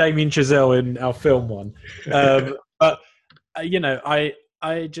talked about Damien Chazelle in our film one, but I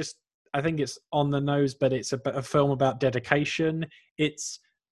think it's on the nose, but it's a film about dedication. It's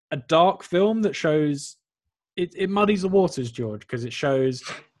a dark film that shows it muddies the waters, George, because it shows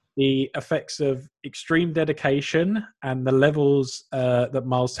the effects of extreme dedication and the levels that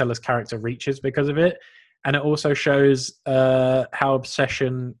Miles Teller's character reaches because of it. And it also shows how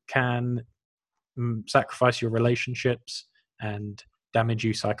obsession can sacrifice your relationships and damage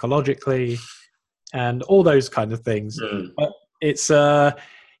you psychologically and all those kind of things. But it's, there's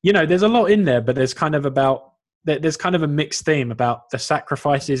a lot in there, but there's kind of a mixed theme about the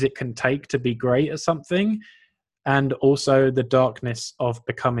sacrifices it can take to be great at something, and also the darkness of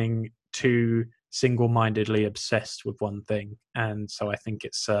becoming too single-mindedly obsessed with one thing. And so I think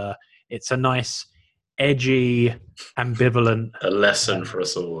it's a nice, edgy, ambivalent... A lesson for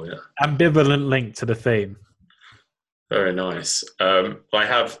us all, yeah. Ambivalent link to the theme. Very nice. I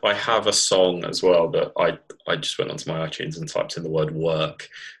have a song as well that I just went onto my iTunes and typed in the word work,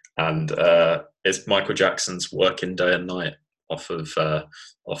 and it's Michael Jackson's "Working Day and Night" off the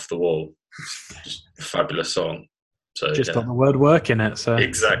Wall. Just a fabulous song. So just got the word work in it. So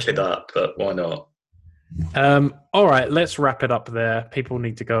exactly that, but why not? All right, let's wrap it up there. People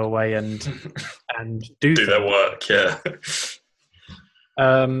need to go away and do their work. Yeah.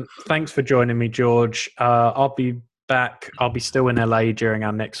 Thanks for joining me, George. I'll be back. I'll be still in LA during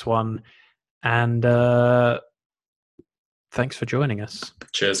our next one, and thanks for joining us.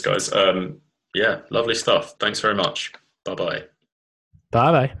 Cheers, guys. Yeah, lovely stuff. Thanks very much. Bye-bye.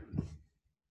 Bye-bye.